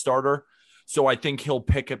slow starter. So I think he'll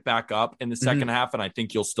pick it back up in the second half, and I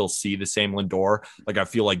think you'll still see the same Lindor. I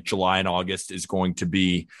feel like July and August is going to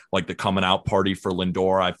be like the coming out party for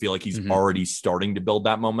Lindor. I feel like he's already starting to build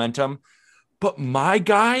that momentum. But my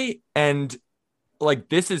guy, and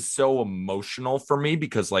this is so emotional for me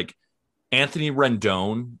because Anthony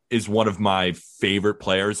Rendon is one of my favorite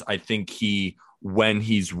players. I think he, when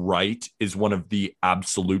he's right, is one of the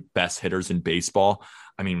absolute best hitters in baseball.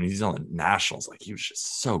 I mean, when he's on the Nationals, he was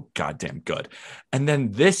just so goddamn good. And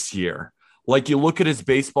then this year, you look at his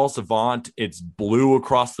baseball savant, it's blue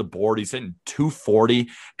across the board. He's hitting 240,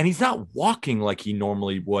 and he's not walking like he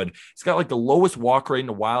normally would. He's got the lowest walk rate in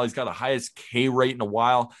a while. He's got the highest K rate in a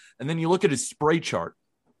while. And then you look at his spray chart,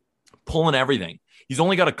 pulling everything. He's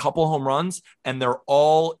only got a couple home runs, and they're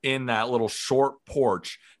all in that little short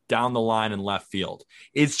porch down the line in left field.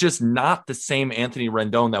 It's just not the same Anthony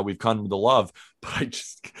Rendon that we've come to love, but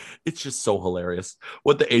it's just so hilarious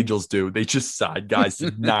what the Angels do. They just sign guys to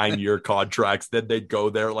 9-year contracts. Then they go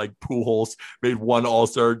there like Pujols made one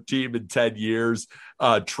All-Star team in 10 years.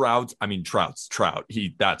 Trout.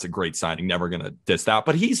 That's a great signing. Never going to diss that,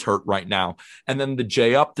 but he's hurt right now. And then the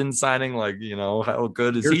Jay Upton signing, how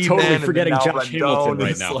good is he? You're totally been? forgetting Josh Rendon Hamilton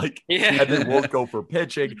right now. And then won't go for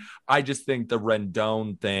pitching. I just think the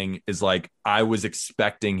Rendon thing is I was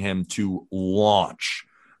expecting him to launch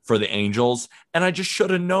for the Angels, and I just should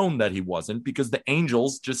have known that he wasn't, because the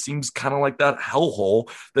Angels just seems kind of like that hellhole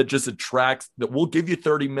that just attracts, that will give you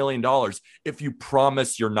 $30 million if you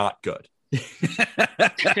promise you're not good. I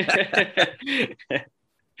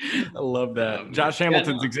love that. Josh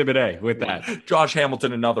Hamilton's Exhibit A with that. Josh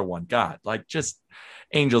Hamilton, another one. God,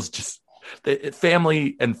 Angels, just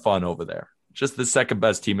family and fun over there. Just the second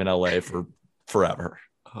best team in LA for forever.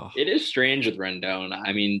 Oh. It is strange with Rendon.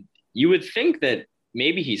 I mean, you would think that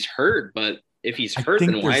maybe he's hurt, but if he's hurt,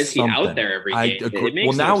 then why is he out there every game?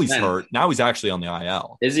 Well, now he's hurt. Now he's actually on the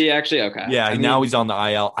IL. Is he actually? Okay. Yeah, now he's on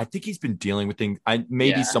the IL. I think he's been dealing with things.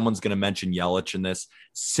 Maybe someone's going to mention Yelich in this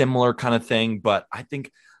similar kind of thing, but I think,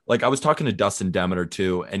 I was talking to Dustin Demeter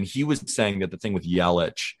too, and he was saying that the thing with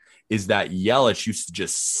Yelich is that Yelich used to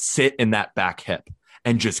just sit in that back hip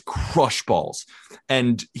and just crush balls.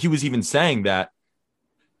 And he was even saying that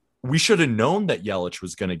we should have known that Yelich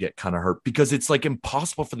was going to get kind of hurt, because it's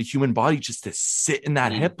impossible for the human body just to sit in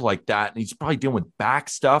that hip like that. And he's probably dealing with back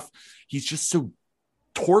stuff. He's just so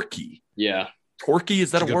torquey. Yeah. Torquey.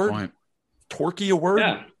 Is that a word? Point. Torquey a word?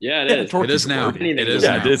 Yeah, it is. It is now.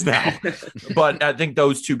 It is now. But I think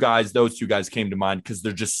those two guys came to mind because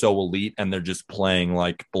they're just so elite, and they're just playing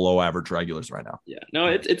below average regulars right now. Yeah. No,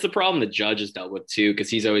 it's a problem that Judge has dealt with too, because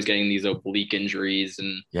he's always getting these oblique injuries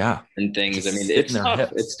and things. Just it's tough.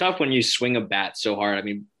 Hips. It's tough when you swing a bat so hard. I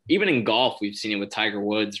mean, even in golf, we've seen it with Tiger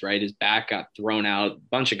Woods, right? His back got thrown out. A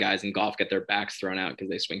bunch of guys in golf get their backs thrown out because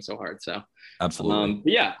they swing so hard. So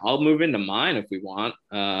absolutely. I'll move into mine if we want.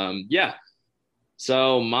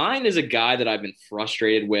 So mine is a guy that I've been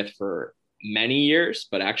frustrated with for many years,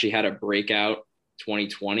 but actually had a breakout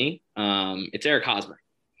 2020. It's Eric Hosmer.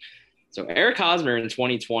 So Eric Hosmer in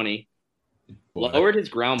 2020 Boy. lowered his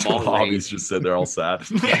ground ball rate. Hobbies just said they're all sad.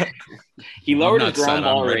 He lowered his not sad. ground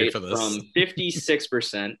I'm ball ready rate for this. from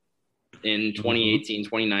 56% in 2018,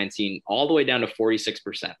 2019, all the way down to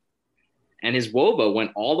 46%. And his WOBA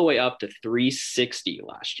went all the way up to 360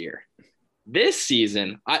 last year. This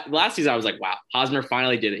season, last season, I was like, wow, Hosmer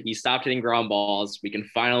finally did it. He stopped hitting ground balls. We can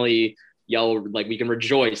finally yell, like we can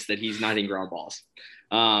rejoice that he's not hitting ground balls.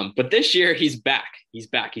 But this year, he's back. He's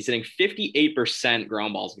back. He's hitting 58%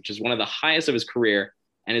 ground balls, which is one of the highest of his career.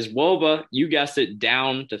 And his WOBA, you guessed it,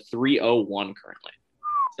 down to 301 currently.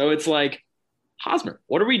 So it's like, Hosmer,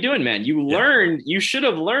 what are we doing, man? You should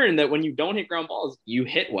have learned that when you don't hit ground balls, you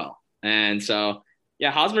hit well. And so, yeah,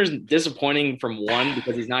 Hosmer's disappointing from one,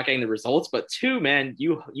 because he's not getting the results, but two, man,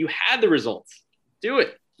 you had the results. Do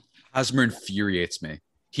it. Hosmer infuriates me.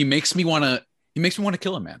 He makes me want to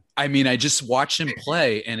kill him, man. I mean, I just watch him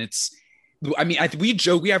play, and we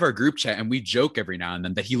joke, we have our group chat, and we joke every now and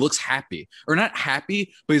then that he looks happy, or not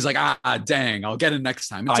happy, but he's like, dang, I'll get it next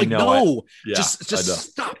time. It's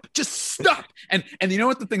just stop. And you know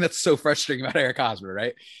what, the thing that's so frustrating about Eric Hosmer,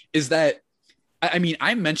 right, is that, I mean,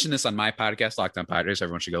 I mentioned this on my podcast, Locked On Padres.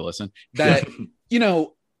 Everyone should go listen. That,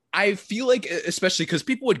 I feel like, especially because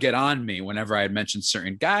people would get on me whenever I had mentioned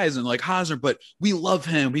certain guys and like Hosmer, but we love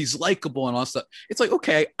him. He's likable and all stuff. It's like,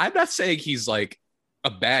 okay, I'm not saying he's like a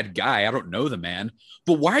bad guy. I don't know the man,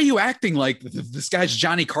 but why are you acting like this guy's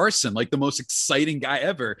Johnny Carson, like the most exciting guy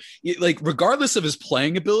ever? Like, regardless of his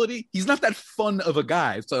playing ability, he's not that fun of a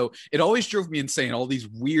guy. So it always drove me insane, all these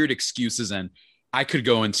weird excuses. And I could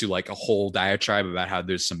go into like a whole diatribe about how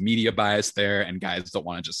there's some media bias there and guys don't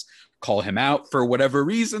want to just call him out for whatever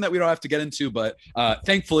reason that we don't have to get into. But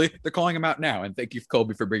thankfully, they're calling him out now. And thank you,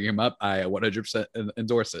 Colby, for bringing him up. I 100%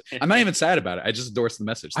 endorse it. I'm not even sad about it. I just endorse the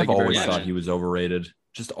message. I've always thought he was overrated.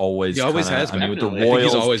 Just always. He always has been. I mean, with the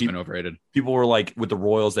Royals, he's always been overrated. People were like, with the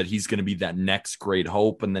Royals, that he's going to be that next great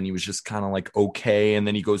hope. And then he was just kind of like, okay. And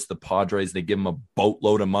then he goes to the Padres. They give him a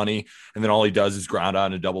boatload of money. And then all he does is ground out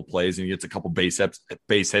into double plays, and he gets a couple base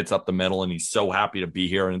hits up the middle. And he's so happy to be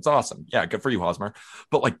here. And it's awesome. Yeah, good for you, Hosmer.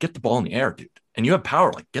 But like, get the ball in the air, dude. And you have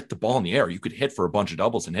power. Like, get the ball in the air. You could hit for a bunch of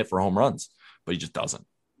doubles and hit for home runs, but he just doesn't.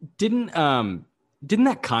 Didn't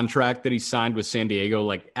that contract that he signed with San Diego,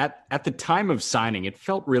 like at the time of signing, it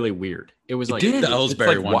felt really weird. It was like the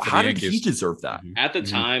Ellsbury one. How did he deserve that? At the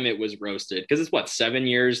time, it was roasted because it's what, 7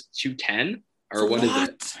 years, 210, or what is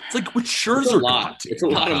it? It's like what Scherzer It's a lot. It's a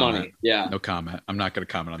lot of money. Yeah. No comment. I'm not going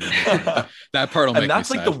to comment on that. That part will make me sad. And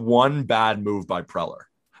that's like the one bad move by Preller.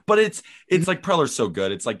 But it's like Preller's so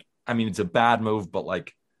good. It's like, I mean, it's a bad move, but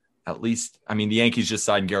like, at least, I mean, the Yankees just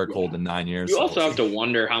signed Garrett Cole in 9 years. You also have to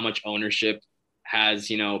wonder how much ownership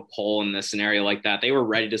has, pull in this scenario like that. They were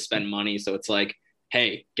ready to spend money. So it's like,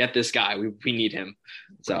 hey, get this guy. We need him.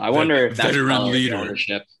 So I wonder if that's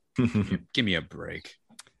ownership. Give me a break.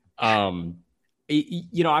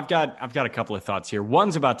 I've got a couple of thoughts here.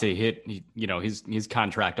 One's about to hit, his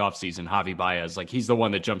contract offseason, Javi Baez. Like, he's the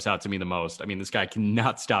one that jumps out to me the most. I mean, this guy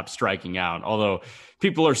cannot stop striking out. Although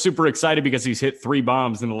people are super excited because he's hit 3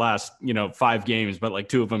 bombs in the last, 5 games, but like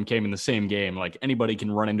 2 of them came in the same game. Like, anybody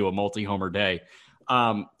can run into a multi-homer day.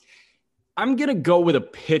 I'm going to go with a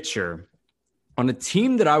pitcher on a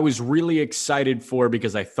team that I was really excited for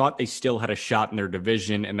because I thought they still had a shot in their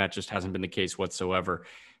division, and that just hasn't been the case whatsoever.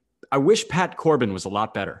 I wish Pat Corbin was a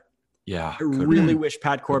lot better. Yeah. I really wish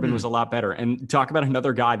Pat Corbin was a lot better. And talk about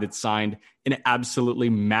another guy that signed an absolutely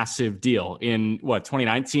massive deal in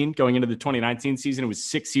 2019, going into the 2019 season. It was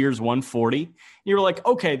 6 years, 140. You were like,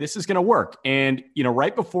 okay, this is going to work. And,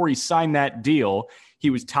 right before he signed that deal, he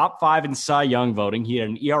was top 5 in Cy Young voting. He had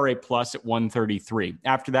an ERA plus at 133.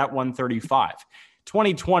 After that, 135.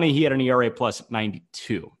 2020, he had an ERA plus at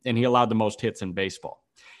 92, and he allowed the most hits in baseball.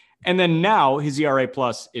 And then now his ERA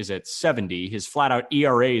plus is at 70. His flat out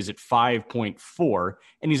ERA is at 5.4,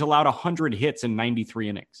 and he's allowed 100 hits in 93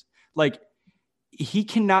 innings. Like, he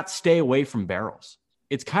cannot stay away from barrels.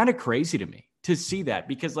 It's kind of crazy to me to see that,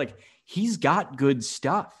 because like, he's got good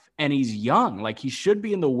stuff and he's young. Like, he should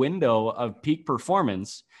be in the window of peak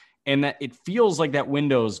performance, and that it feels like that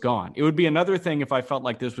window is gone. It would be another thing if I felt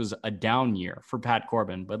like this was a down year for Pat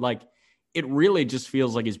Corbin, but like, it really just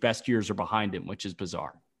feels like his best years are behind him, which is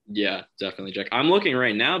bizarre. Yeah, definitely, Jack. I'm looking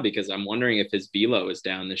right now because I'm wondering if his velo is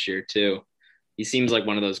down this year too. He seems like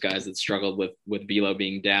one of those guys that struggled with velo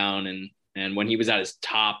being down, and when he was at his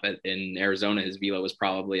top in Arizona, his velo was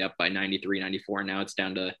probably up by 93, 94. Now it's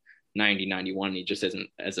down to 90, 91. He just isn't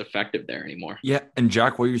as effective there anymore. Yeah, and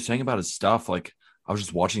Jack, what you're saying about his stuff, like, I was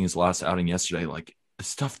just watching his last outing yesterday. Like, his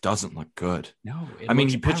stuff doesn't look good. No, I mean,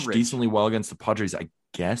 he pitched decently well against the Padres, I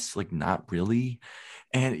guess, like, not really.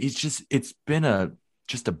 And it's been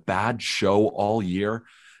just a bad show all year.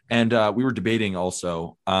 And we were debating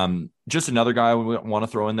also, just another guy I want to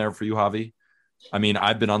throw in there for you, Javi. I mean,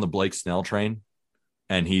 I've been on the Blake Snell train,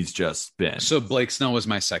 and he's just been. So Blake Snell was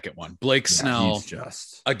my second one. Blake Snell, he's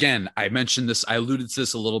just, again, I mentioned this, I alluded to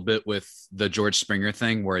this a little bit with the George Springer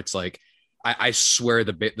thing, where it's like, I swear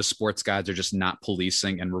the sports guys are just not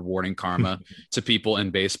policing and rewarding karma to people in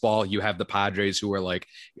baseball. You have the Padres who are like,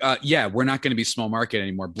 yeah, we're not going to be small market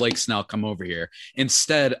anymore. Blake Snell, come over here.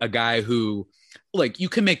 Instead, a guy who, like, you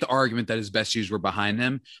can make the argument that his best years were behind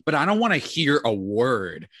him, but I don't want to hear a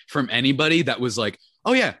word from anybody that was like,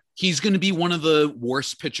 oh yeah, he's going to be one of the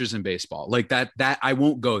worst pitchers in baseball. Like that I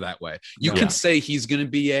won't go that way. You can say he's going to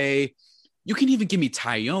be you can even give me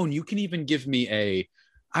Tyone. You can even give me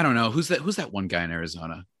I don't know, who's that one guy in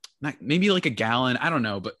Arizona? Maybe like a Gallon. I don't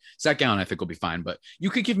know, but Zach Gallen, I think, will be fine. But you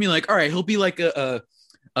could give me like, all right, he'll be like a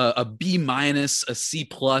B-, a C+.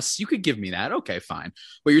 You could give me that. Okay, fine.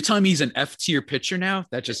 But you're telling me he's an F tier pitcher now?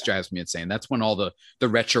 That just drives me insane. That's when all the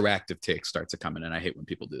retroactive takes start to come in. And I hate when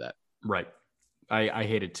people do that. Right. I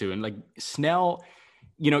hate it too. And like Snell,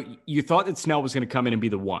 you thought that Snell was going to come in and be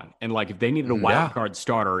the one. And like, if they needed a wild card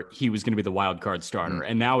starter, he was going to be the wild card starter.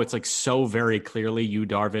 And now it's like so very clearly you,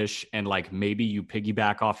 Darvish, and like maybe you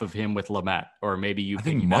piggyback off of him with Lamet, or maybe you. I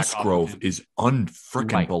think Musgrove is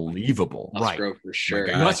unfreaking believable. Musgrove for sure.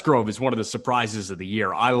 Musgrove is one of the surprises of the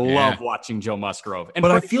year. I love watching Joe Musgrove.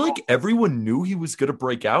 But I feel like everyone knew he was going to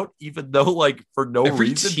break out, even though like for no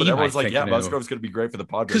reason. But everyone's like, yeah, Musgrove's going to be great for the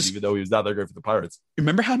Padres, even though he was not that great for the Pirates.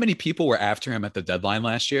 Remember how many people were after him at the deadline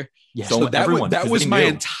last year? Yeah. So that was my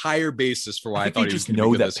entire basis for why I thought he was just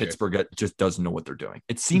know that Pittsburgh just doesn't know what they're doing.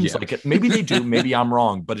 It seems like it. Maybe they do. Maybe I'm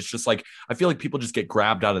wrong, but it's just like I feel like people just get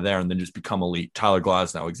grabbed out of there and then just become elite. Tyler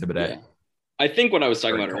Glasnow, Exhibit A. I think what I was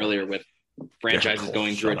talking about earlier with franchises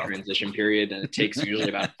going through a transition period, and it takes usually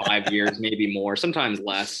about 5 years, maybe more, sometimes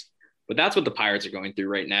less. But that's what the Pirates are going through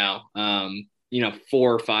right now. 4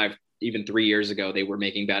 or 5, even 3 years ago, they were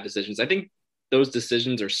making bad decisions. I think those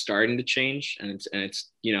decisions are starting to change, and it's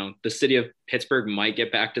the city of Pittsburgh might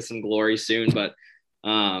get back to some glory soon, but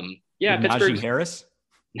Pittsburgh. Najee Harris.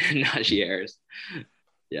 Najee Harris.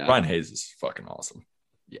 Yeah. Brian Hayes is fucking awesome.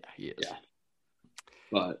 Yeah, he is. Yeah.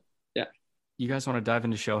 But yeah. You guys want to dive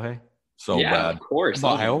into Shohei? So bad. Of course.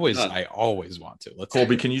 Well, I always want to.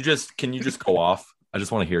 Colby, can you just go off? I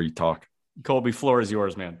just want to hear you talk. Colby, floor is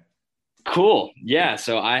yours, man. Cool. Yeah.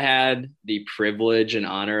 So I had the privilege and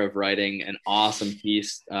honor of writing an awesome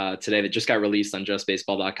piece today that just got released on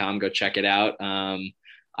justbaseball.com. Go check it out.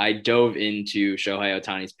 I dove into Shohei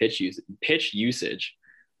Ohtani's pitch usage.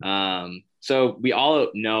 So we all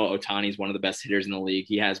know Ohtani's one of the best hitters in the league.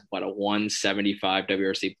 He has a 175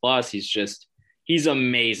 WRC plus. He's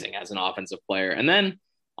amazing as an offensive player. And then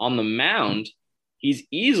on the mound, he's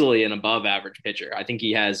easily an above average pitcher. I think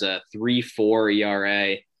he has a 3.4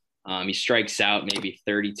 ERA. He strikes out maybe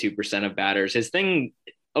 32% of batters.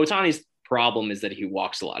 Ohtani's problem is that he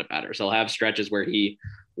walks a lot of batters. He'll have stretches where he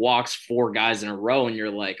walks 4 guys in a row, and you're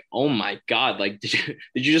like, oh my God, like, did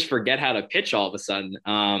you just forget how to pitch all of a sudden?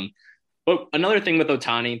 But another thing with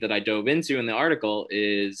Ohtani that I dove into in the article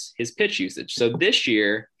is his pitch usage. So this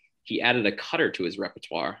year, he added a cutter to his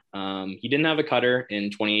repertoire. He didn't have a cutter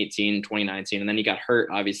in 2018, 2019, and then he got hurt,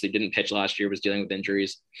 obviously didn't pitch last year, was dealing with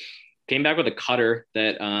injuries. Came back with a cutter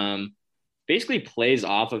that basically plays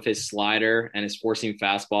off of his slider and his four-seam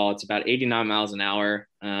fastball. It's about 89 miles an hour.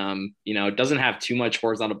 It doesn't have too much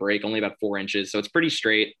horizontal break, only about 4 inches. So it's pretty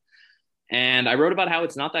straight. And I wrote about how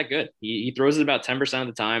it's not that good. He throws it about 10% of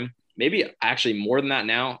the time, maybe actually more than that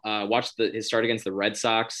now. Watched his start against the Red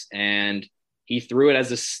Sox, and he threw it as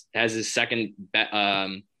his second.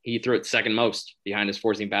 He threw it second most behind his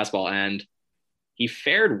four-seam fastball, and he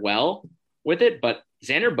fared well with it. But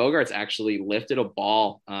Xander Bogaerts actually lifted a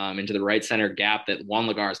ball into the right center gap that Juan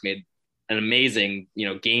Lagares made an amazing,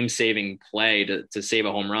 game-saving play to save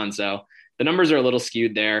a home run. So the numbers are a little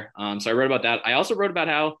skewed there. So I wrote about that. I also wrote about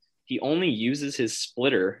how he only uses his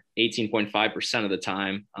splitter 18.5% of the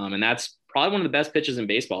time. And that's probably one of the best pitches in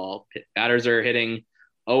baseball. Batters are hitting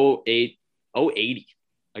 080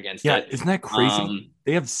 against it. Isn't that crazy?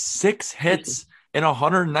 They have 6 hits and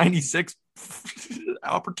 196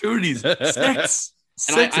 opportunities. Six,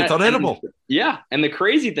 it's unhittable. And the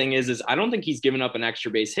crazy thing is I don't think he's given up an extra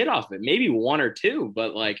base hit off it. Maybe 1 or 2,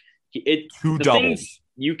 but like two doubles.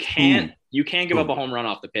 You can't give up a home run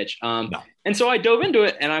off the pitch. No. And so I dove into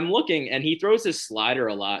it, and I'm looking, and he throws his slider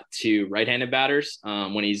a lot to right-handed batters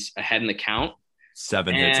when he's ahead in the count.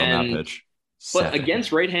 7 hits on that pitch. But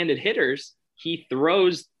against right-handed hitters,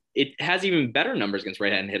 it has even better numbers against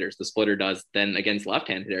right-handed hitters, the splitter does, than against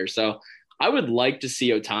left-handed hitters. So I would like to see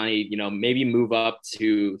Ohtani, maybe move up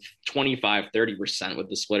to 25-30% with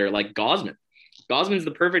the splitter, like Gosman. Gosman's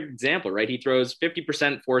the perfect example, right? He throws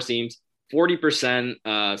 50% four seams,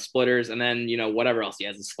 40% splitters, and then, whatever else he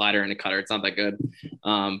has, a slider and a cutter. It's not that good.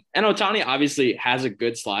 And Ohtani obviously has a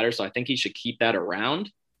good slider, so I think he should keep that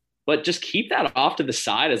around. But just keep that off to the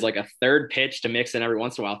side as like a third pitch to mix in every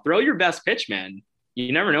once in a while. Throw your best pitch, man.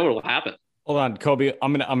 You never know what will happen. Hold on, Kobe.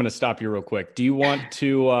 I'm gonna stop you real quick. Do you want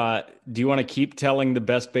to keep telling the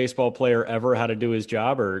best baseball player ever how to do his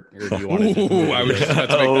job, or do you want to? I was just about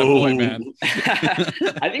to make that point, man.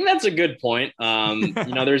 I think that's a good point.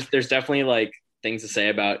 There's definitely like things to say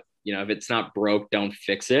about if it's not broke, don't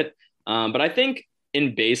fix it. But I think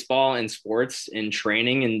in baseball and sports, in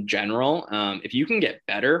training in general, if you can get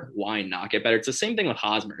better, why not get better? It's the same thing with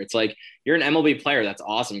Hosmer. It's like you're an MLB player. That's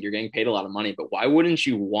awesome. You're getting paid a lot of money, but why wouldn't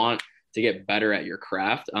you want to get better at your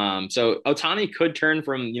craft? So Ohtani could turn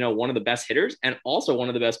from, one of the best hitters and also one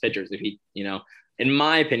of the best pitchers if he, in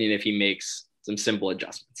my opinion, if he makes some simple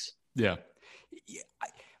adjustments. Yeah.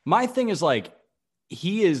 My thing is like,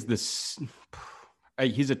 he's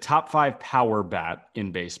a top 5 power bat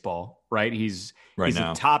in baseball, right? He's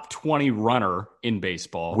a top 20 runner in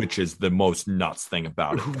baseball, which is the most nuts thing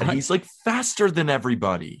about it. Right. He's like faster than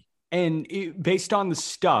everybody. And based on the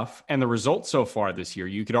stuff and the results so far this year,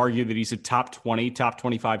 you could argue that he's a top 20, top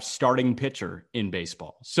 25 starting pitcher in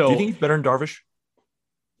baseball. So do you think he's better than Darvish?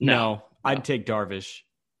 No. I'd take Darvish.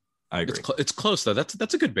 I agree. It's close though.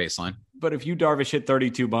 That's a good baseline. But if you Darvish hit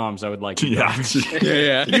 32 bombs, I would like to. Yeah.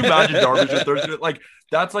 Can you imagine Darvish at 32? Like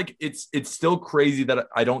that's like it's still crazy that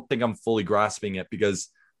I don't think I'm fully grasping it, because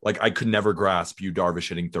like I could never grasp you Darvish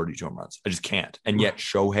hitting 32 home runs. I just can't. And yet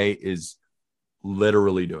Shohei is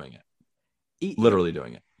literally doing it.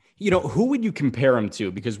 Who would you compare him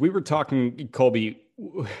to? Because we were talking, Colby,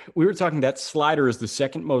 that slider is the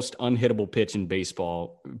second most unhittable pitch in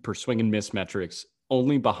baseball per swing and miss metrics,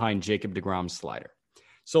 only behind Jacob deGrom's slider.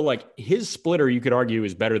 So like his splitter, you could argue,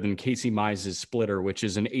 is better than Casey Mize's splitter, which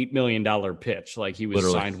is an $8 million pitch. Like he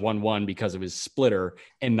was signed 1-1 because of his splitter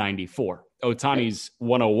in 94. Ohtani's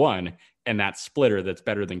 101 and that splitter that's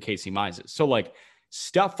better than Casey Mize's. So like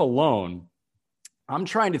stuff alone, I'm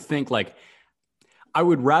trying to think like I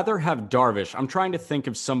would rather have Darvish. I'm trying to think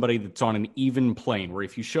of somebody that's on an even plane where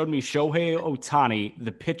if you showed me Shohei Ohtani,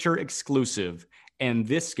 the pitcher exclusive, and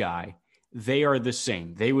this guy, they are the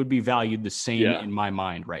same. They would be valued the same in my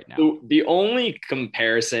mind right now. The only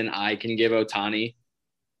comparison I can give Ohtani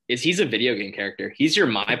is he's a video game character. He's your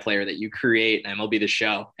My Player that you create in MLB The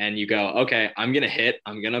Show. And you go, okay, I'm going to hit,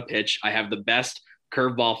 I'm going to pitch. I have the best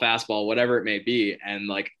curveball, fastball, whatever it may be. And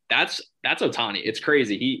like, that's Ohtani. It's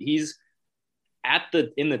crazy. He's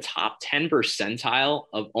in the top 10 percentile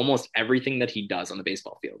of almost everything that he does on the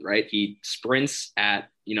baseball field, right? He sprints at,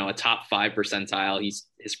 a top 5 percentile. His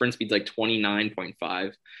sprint speed's like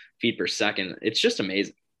 29.5 feet per second. It's just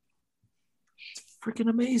amazing. It's freaking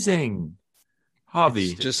amazing.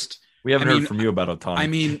 Javi, we haven't heard from you about Ohtani. I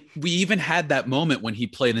mean, we even had that moment when he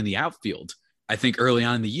played in the outfield, I think early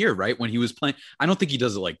on in the year, right? When he was playing, I don't think he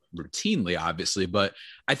does it like routinely, obviously, but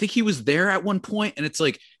I think he was there at one point, and it's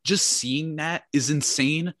like just seeing that is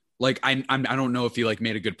insane. Like I don't know if he like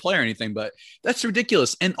made a good play or anything, but that's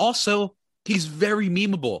ridiculous. And also he's very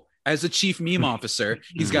memeable. As a chief meme officer,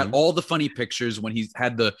 he's got all the funny pictures when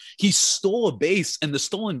he stole a base, and the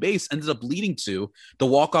stolen base ended up leading to the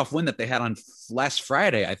walk-off win that they had on last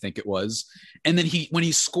Friday, I think it was. And then when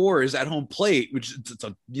he scores at home plate, which it's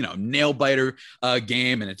a nail biter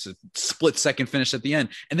game, and it's a split second finish at the end,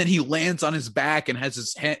 and then he lands on his back and has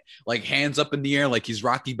his hands up in the air like he's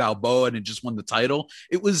Rocky Balboa and just won the title.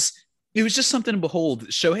 It was just something to behold.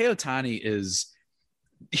 Shohei Ohtani is.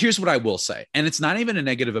 Here's what I will say, and it's not even a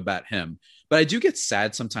negative about him, but I do get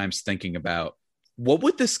sad sometimes thinking about what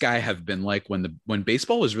would this guy have been like when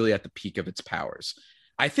baseball was really at the peak of its powers.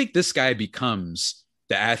 I think this guy becomes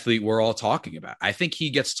the athlete we're all talking about. I think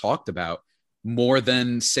he gets talked about more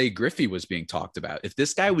than, say, Griffey was being talked about. If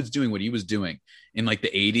this guy was doing what he was doing in like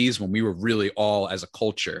the 80s, when we were really all as a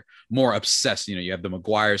culture more obsessed, you have the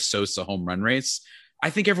McGuire Sosa home run race, I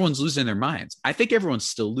think everyone's losing their minds. I think everyone's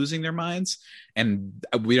still losing their minds, and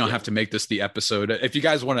we don't have to make this the episode. If you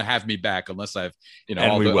guys want to have me back, unless I've,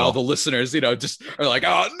 all the listeners, just are like,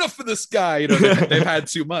 oh, enough of this guy, they've had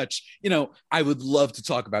too much. I would love to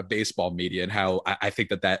talk about baseball media and how I think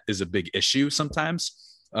that is a big issue sometimes.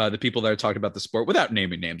 The people that are talking about the sport, without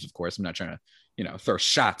naming names, of course, I'm not trying to, throw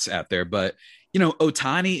shots out there, but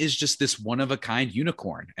Ohtani is just this one of a kind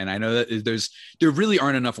unicorn. And I know that there really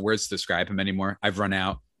aren't enough words to describe him anymore. I've run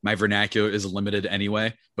out. My vernacular is limited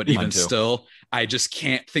anyway, but Mine even too. still, I just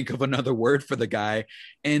can't think of another word for the guy.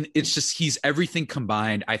 And it's just, he's everything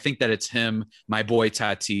combined. I think that it's him, my boy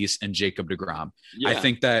Tatis, and Jacob deGrom. Yeah. I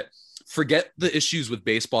think that, forget the issues with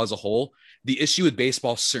baseball as a whole. The issue with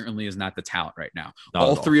baseball certainly is not the talent right now. Not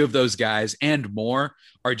All at all. three of those guys and more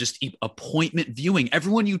are just appointment viewing.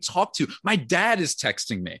 Everyone you talk to, my dad is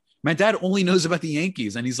texting me. My dad only knows about the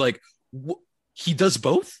Yankees, and he's like, he does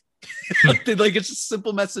both? Like, it's a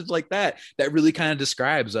simple message like that really kind of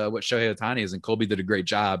describes what Shohei Ohtani is. And Colby did a great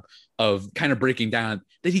job of kind of breaking down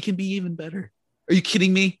that he can be even better. Are you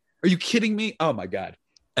kidding me? Oh my God.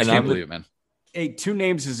 And I can't believe it, man. Hey, two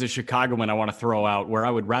names as a Chicagoan I want to throw out where I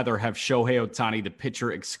would rather have Shohei Ohtani, the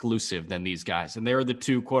pitcher exclusive, than these guys. And they're the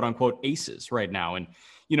two quote unquote aces right now. And,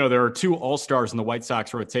 you know, there are two all-stars in the White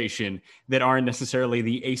Sox rotation that aren't necessarily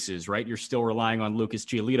the aces, right? You're still relying on Lucas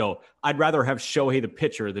Giolito. I'd rather have Shohei the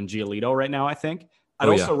pitcher than Giolito right now, I think. I'd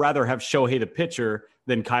also rather have Shohei the pitcher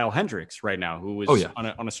than Kyle Hendricks right now, who is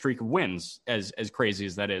on a streak of wins, as crazy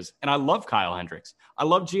as that is. And I love Kyle Hendricks. I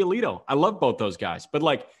love Giolito. I love both those guys. But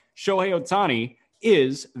like, Shohei Ohtani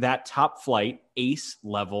is that top flight ace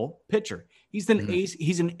level pitcher. He's an ace.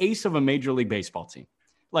 He's an ace of a Major League Baseball team.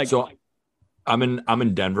 Like, so I'm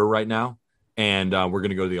in Denver right now, and we're going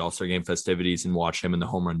to go to the All-Star Game festivities and watch him in the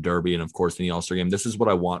Home Run Derby. And of course, in the All-Star Game, this is what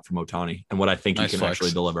I want from Ohtani and what I think he can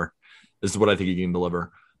actually deliver. This is what I think he can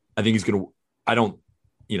deliver. I think he's going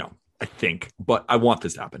to, but I want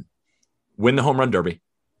this to happen. Win the Home Run Derby,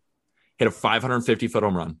 hit a 550-foot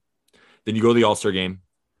home run. Then you go to the All-Star Game,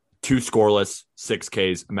 2 scoreless, 6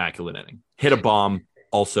 Ks, immaculate inning. Hit a bomb,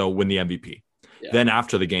 also win the MVP. Yeah. Then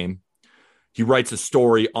after the game, he writes a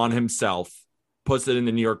story on himself, puts it in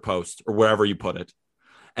the New York Post or wherever you put it.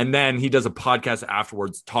 And then he does a podcast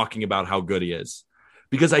afterwards talking about how good he is.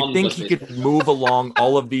 Because I think he could move along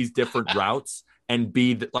all of these different routes and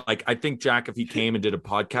be like, I think, Jack, if he came and did a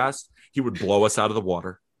podcast, he would blow us out of the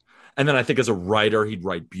water. And then I think as a writer, he'd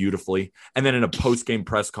write beautifully. And then in a post-game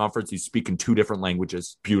press conference, he's speaking 2 different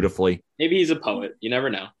languages beautifully. Maybe he's a poet. You never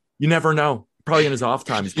know. You never know. Probably in his off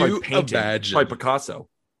time. He's probably painting. Probably Picasso.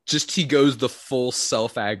 Just he goes the full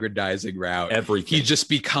self-aggrandizing route. Everything. He just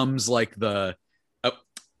becomes like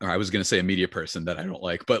I was going to say a media person that I don't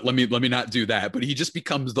like, but let me not do that. But he just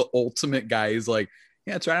becomes the ultimate guy. He's like,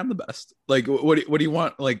 yeah, that's right. I'm the best. Like, what do you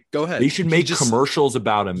want? Like, go ahead. They should make commercials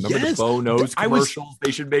about him. Remember the Bo Nose commercials? They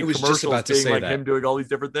should make commercials being like him doing all these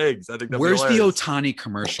different things. I think that's where's the Ohtani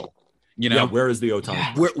commercial? You know, where is the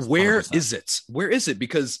Ohtani? Where is it? Where is it?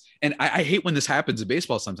 Because, and I hate when this happens in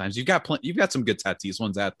baseball. Sometimes you've got some good Tatis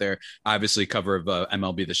ones out there. Obviously, cover of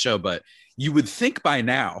MLB The Show, but you would think by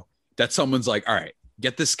now that someone's like, all right,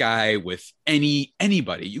 get this guy with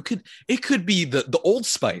anybody. It could be the Old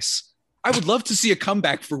Spice. I would love to see a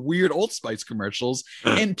comeback for weird Old Spice commercials.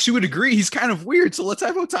 And to a degree, he's kind of weird. So let's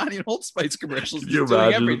have Ohtani and Old Spice commercials. Can you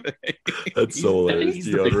imagine? Everything. That's so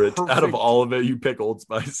hilarious. Out of all of it, you pick Old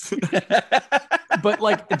Spice. But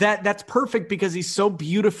like that's perfect because he's so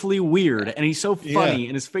beautifully weird and he's so funny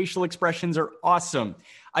and his facial expressions are awesome.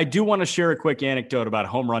 I do want to share a quick anecdote about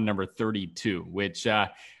home run number 32, which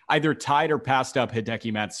either tied or passed up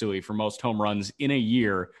Hideki Matsui for most home runs in a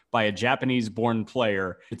year by a Japanese-born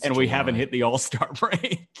player, and we haven't hit the All-Star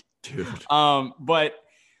break. Dude. But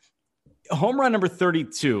home run number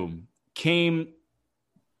 32 came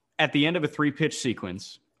at the end of a 3-pitch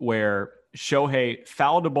sequence where Shohei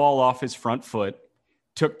fouled a ball off his front foot,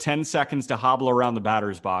 took 10 seconds to hobble around the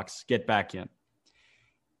batter's box, get back in.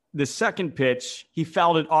 The second pitch, he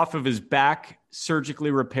fouled it off of his back,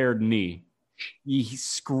 surgically repaired knee. He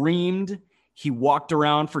screamed. He walked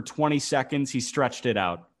around for 20 seconds. He stretched it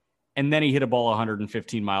out. And then he hit a ball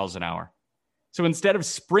 115 miles an hour. So instead of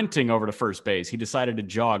sprinting over to first base, he decided to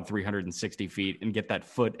jog 360 feet and get that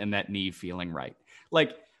foot and that knee feeling right.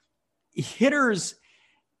 Like hitters.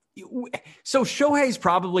 So Shohei's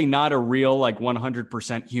probably not a real, like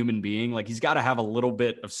 100% human being. Like he's got to have a little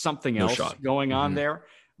bit of something else going on there.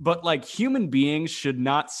 But like human beings should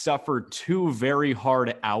not suffer 2 very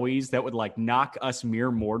hard owies that would like knock us mere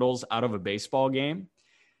mortals out of a baseball game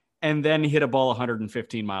and then hit a ball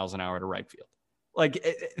 115 miles an hour to right field. Like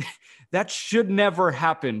that should never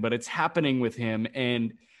happen, but it's happening with him.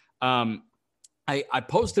 And I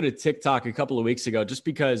posted a TikTok a couple of weeks ago just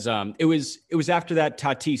because it was after that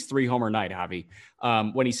Tatis 3-homer night, Javi,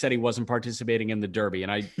 when he said he wasn't participating in the Derby.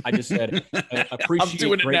 And I just said, appreciate I'm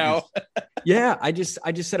doing greatness. It now. Yeah, I just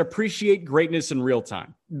said appreciate greatness in real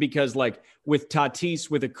time because like with Tatis,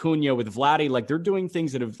 with Acuna, with Vladdy, like they're doing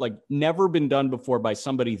things that have like never been done before by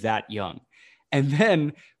somebody that young. And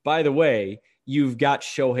then, by the way, you've got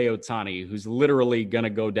Shohei Ohtani, who's literally going to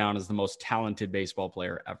go down as the most talented baseball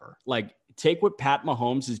player ever. Like, take what Pat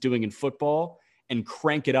Mahomes is doing in football and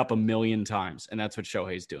crank it up 1,000,000 times. And that's what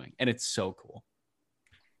Shohei's doing. And it's so cool.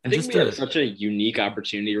 I think we have such a unique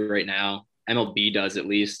opportunity right now. MLB does, at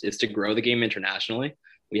least, is to grow the game internationally.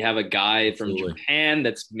 We have a guy from Japan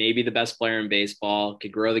that's maybe the best player in baseball,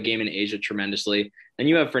 could grow the game in Asia tremendously. And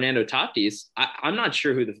you have Fernando Tatis. I'm not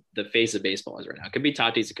sure who the face of baseball is right now. It could be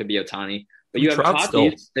Tatis, it could be Ohtani. But you have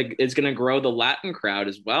Tatis that is going to grow the Latin crowd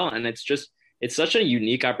as well. And it's such a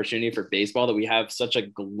unique opportunity for baseball that we have such a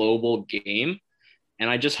global game. And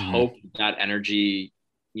I just hope that energy,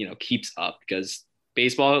 keeps up, because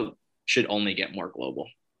baseball should only get more global.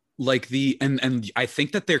 Like and I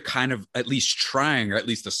think that they're kind of at least trying, or at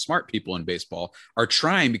least the smart people in baseball are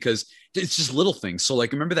trying, because it's just little things. So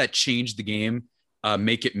like, remember that Change the Game,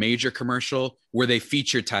 Make It Major commercial where they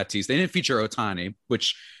featured Tatis. They didn't feature Ohtani,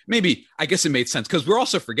 which maybe, I guess it made sense, because we're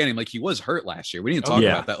also forgetting, like, he was hurt last year. We didn't talk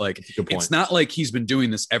about that. Like, it's not like he's been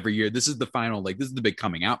doing this every year. This is the final, like, this is the big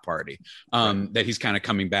coming out party, that he's kind of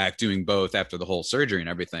coming back doing both after the whole surgery and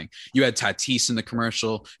everything. You had Tatis in the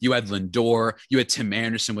commercial, you had Lindor, you had Tim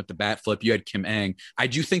Anderson with the bat flip, you had Kim Ng. I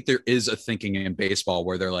do think there is a thinking in baseball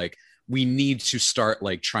where they're like, we need to start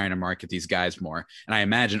like trying to market these guys more. And I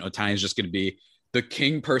imagine Ohtani is just going to be the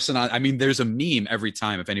king person on. I mean, there's a meme every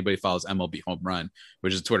time, if anybody follows MLB Home Run,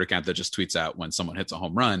 which is a Twitter account that just tweets out when someone hits a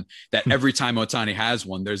home run, that every time Ohtani has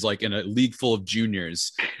one, there's like, in a league full of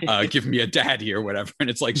juniors, give me a daddy or whatever. And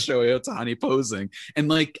it's like Shohei Ohtani posing. And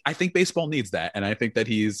like, I think baseball needs that. And I think that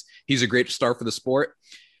he's a great star for the sport.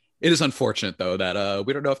 It is unfortunate, though, that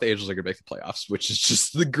we don't know if the Angels are going to make the playoffs, which is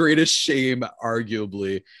just the greatest shame,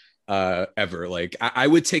 arguably, ever. Like, I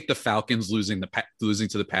would take the Falcons losing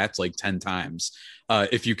to the Pats like 10 times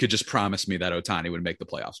if you could just promise me that Ohtani would make the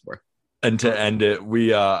playoffs more. And to end it,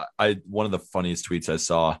 one of the funniest tweets I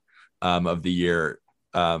saw of the year,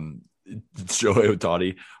 Shohei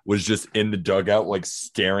Ohtani was just in the dugout, like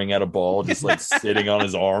staring at a ball, just like sitting on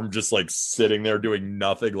his arm, just like sitting there doing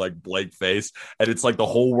nothing, like blank face. And it's like the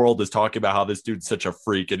whole world is talking about how this dude's such a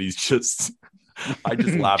freak, and he's just I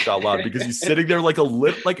just laughed out loud because he's sitting there like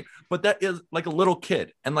but that is like a little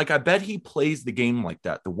kid. And like, I bet he plays the game like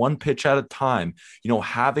that, the one pitch at a time,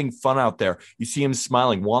 having fun out there. You see him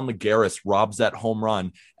smiling. Juan Lagares robs that home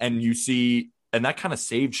run, and that kind of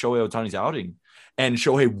saved Shohei Ohtani's outing. And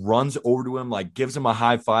Shohei runs over to him, like gives him a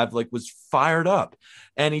high five, like was fired up.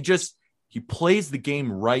 And he plays the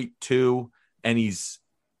game right too. And he's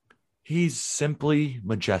simply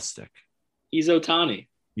majestic. He's Ohtani.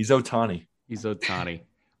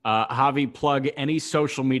 Javi, plug any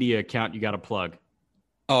social media account you got to plug.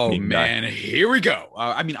 Oh, man, here we go.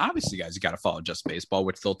 I mean, obviously, guys, you got to follow Just Baseball,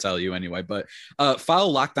 which they'll tell you anyway. But follow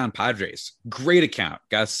Locked On Padres. Great account,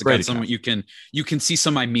 guys. You can see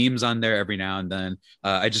some of my memes on there every now and then.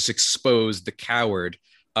 I just exposed the coward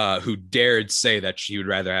who dared say that she would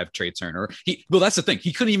rather have Trey Turner. Well, that's the thing.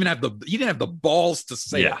 He didn't have the balls to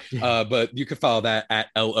say it. But you can follow that at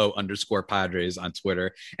LO_Padres on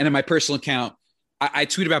Twitter. And in my personal account, I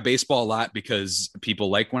tweet about baseball a lot because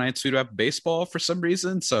people like when I tweet about baseball for some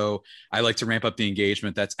reason. So I like to ramp up the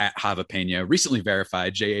engagement. That's at Javapena, recently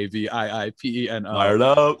verified, JAVIIPENO. Fired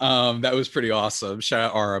up. That was pretty awesome.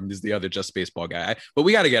 Shout out Aram, is the other Just Baseball guy. But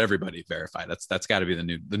we got to get everybody verified. That's got to be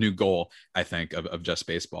the new goal, I think, of Just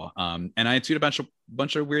Baseball. And I tweet a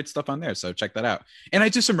bunch of weird stuff on there. So check that out. And I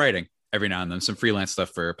do some writing every now and then, some freelance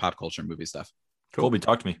stuff for pop culture and movie stuff. Cool. Colby,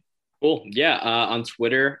 talk to me. Cool. Yeah. On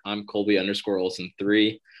Twitter, I'm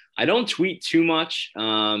Colby_Olson3. I don't tweet too much.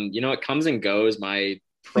 It comes and goes. My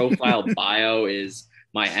profile bio is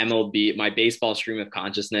my MLB, my baseball stream of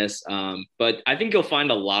consciousness. But I think you'll find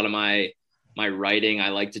a lot of my writing. I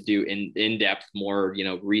like to do in-depth, more,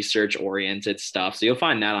 research oriented stuff. So you'll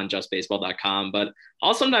find that on justbaseball.com, but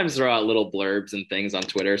I'll sometimes throw out little blurbs and things on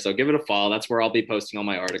Twitter. So give it a follow. That's where I'll be posting all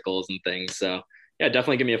my articles and things. So yeah,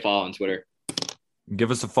 definitely give me a follow on Twitter.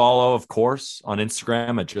 Give us a follow, of course, on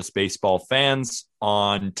Instagram at Just Baseball Fans,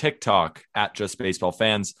 on TikTok at Just Baseball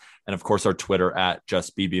Fans, and of course our Twitter at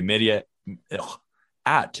Just BB Media,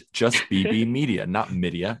 at Just BB Media, not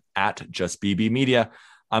media, at Just BB Media.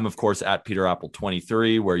 I'm of course at Peter Apple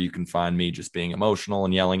 23, where you can find me just being emotional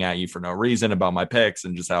and yelling at you for no reason about my picks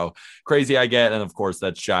and just how crazy I get. And of course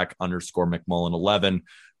that's Jack_McMullen 11,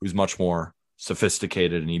 who's much more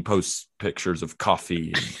sophisticated, and he posts pictures of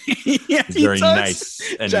coffee. Yeah, he's very nice.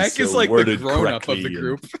 And Jack is like the grown-up of the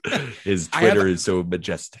group. His Twitter is so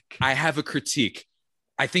majestic. I have a critique.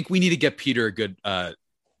 I think we need to get Peter a good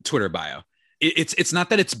Twitter bio. It's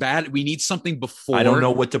not that it's bad. We need something before. I don't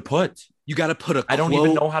know what to put. You got to put a quote. I don't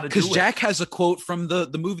even know how to do it. Because Jack has a quote from the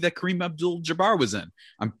movie that Kareem Abdul-Jabbar was in,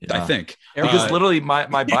 I think. Because literally my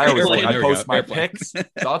bio is like, I There we post go. my Airplane. picks,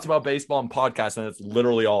 thoughts about baseball and podcasts, and it's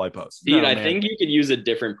literally all I post. Dude, No, I man. think you could use a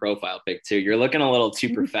different profile pic too. You're looking a little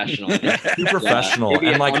too professional. Too professional. Maybe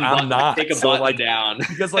And like, unbutton- I'm not. Take a So button like, down.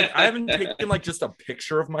 because like, I haven't taken like just a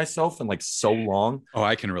picture of myself in like so long. Oh,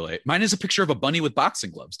 I can relate. Mine is a picture of a bunny with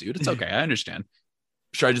boxing gloves, dude. It's okay. I understand.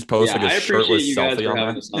 Should I just post like I a appreciate shirtless you guys selfie for on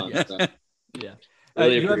having there? us on. So. Yeah.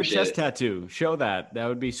 Really You have a appreciate chest it. tattoo. Show that. That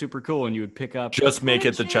would be super cool. And you would pick up. Just make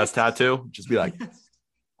it the chest tattoo. Just be like,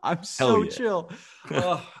 I'm so yeah. chill.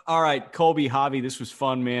 Oh, all right, Colby, Javi, this was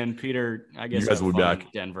fun, man. Peter, I guess You guys have will be fun back.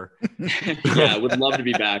 in Denver. Yeah, would love to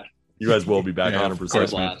be back. you guys will be back Yeah, of 100%.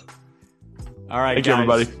 course, Blast. All right, Thank you,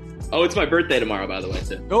 guys. everybody. Oh, it's my birthday tomorrow, by the way,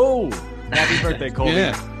 too. Oh, happy birthday, Colby.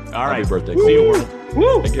 Yeah. All right. Happy birthday, See you, Colby.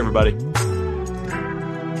 world. Thank you, everybody.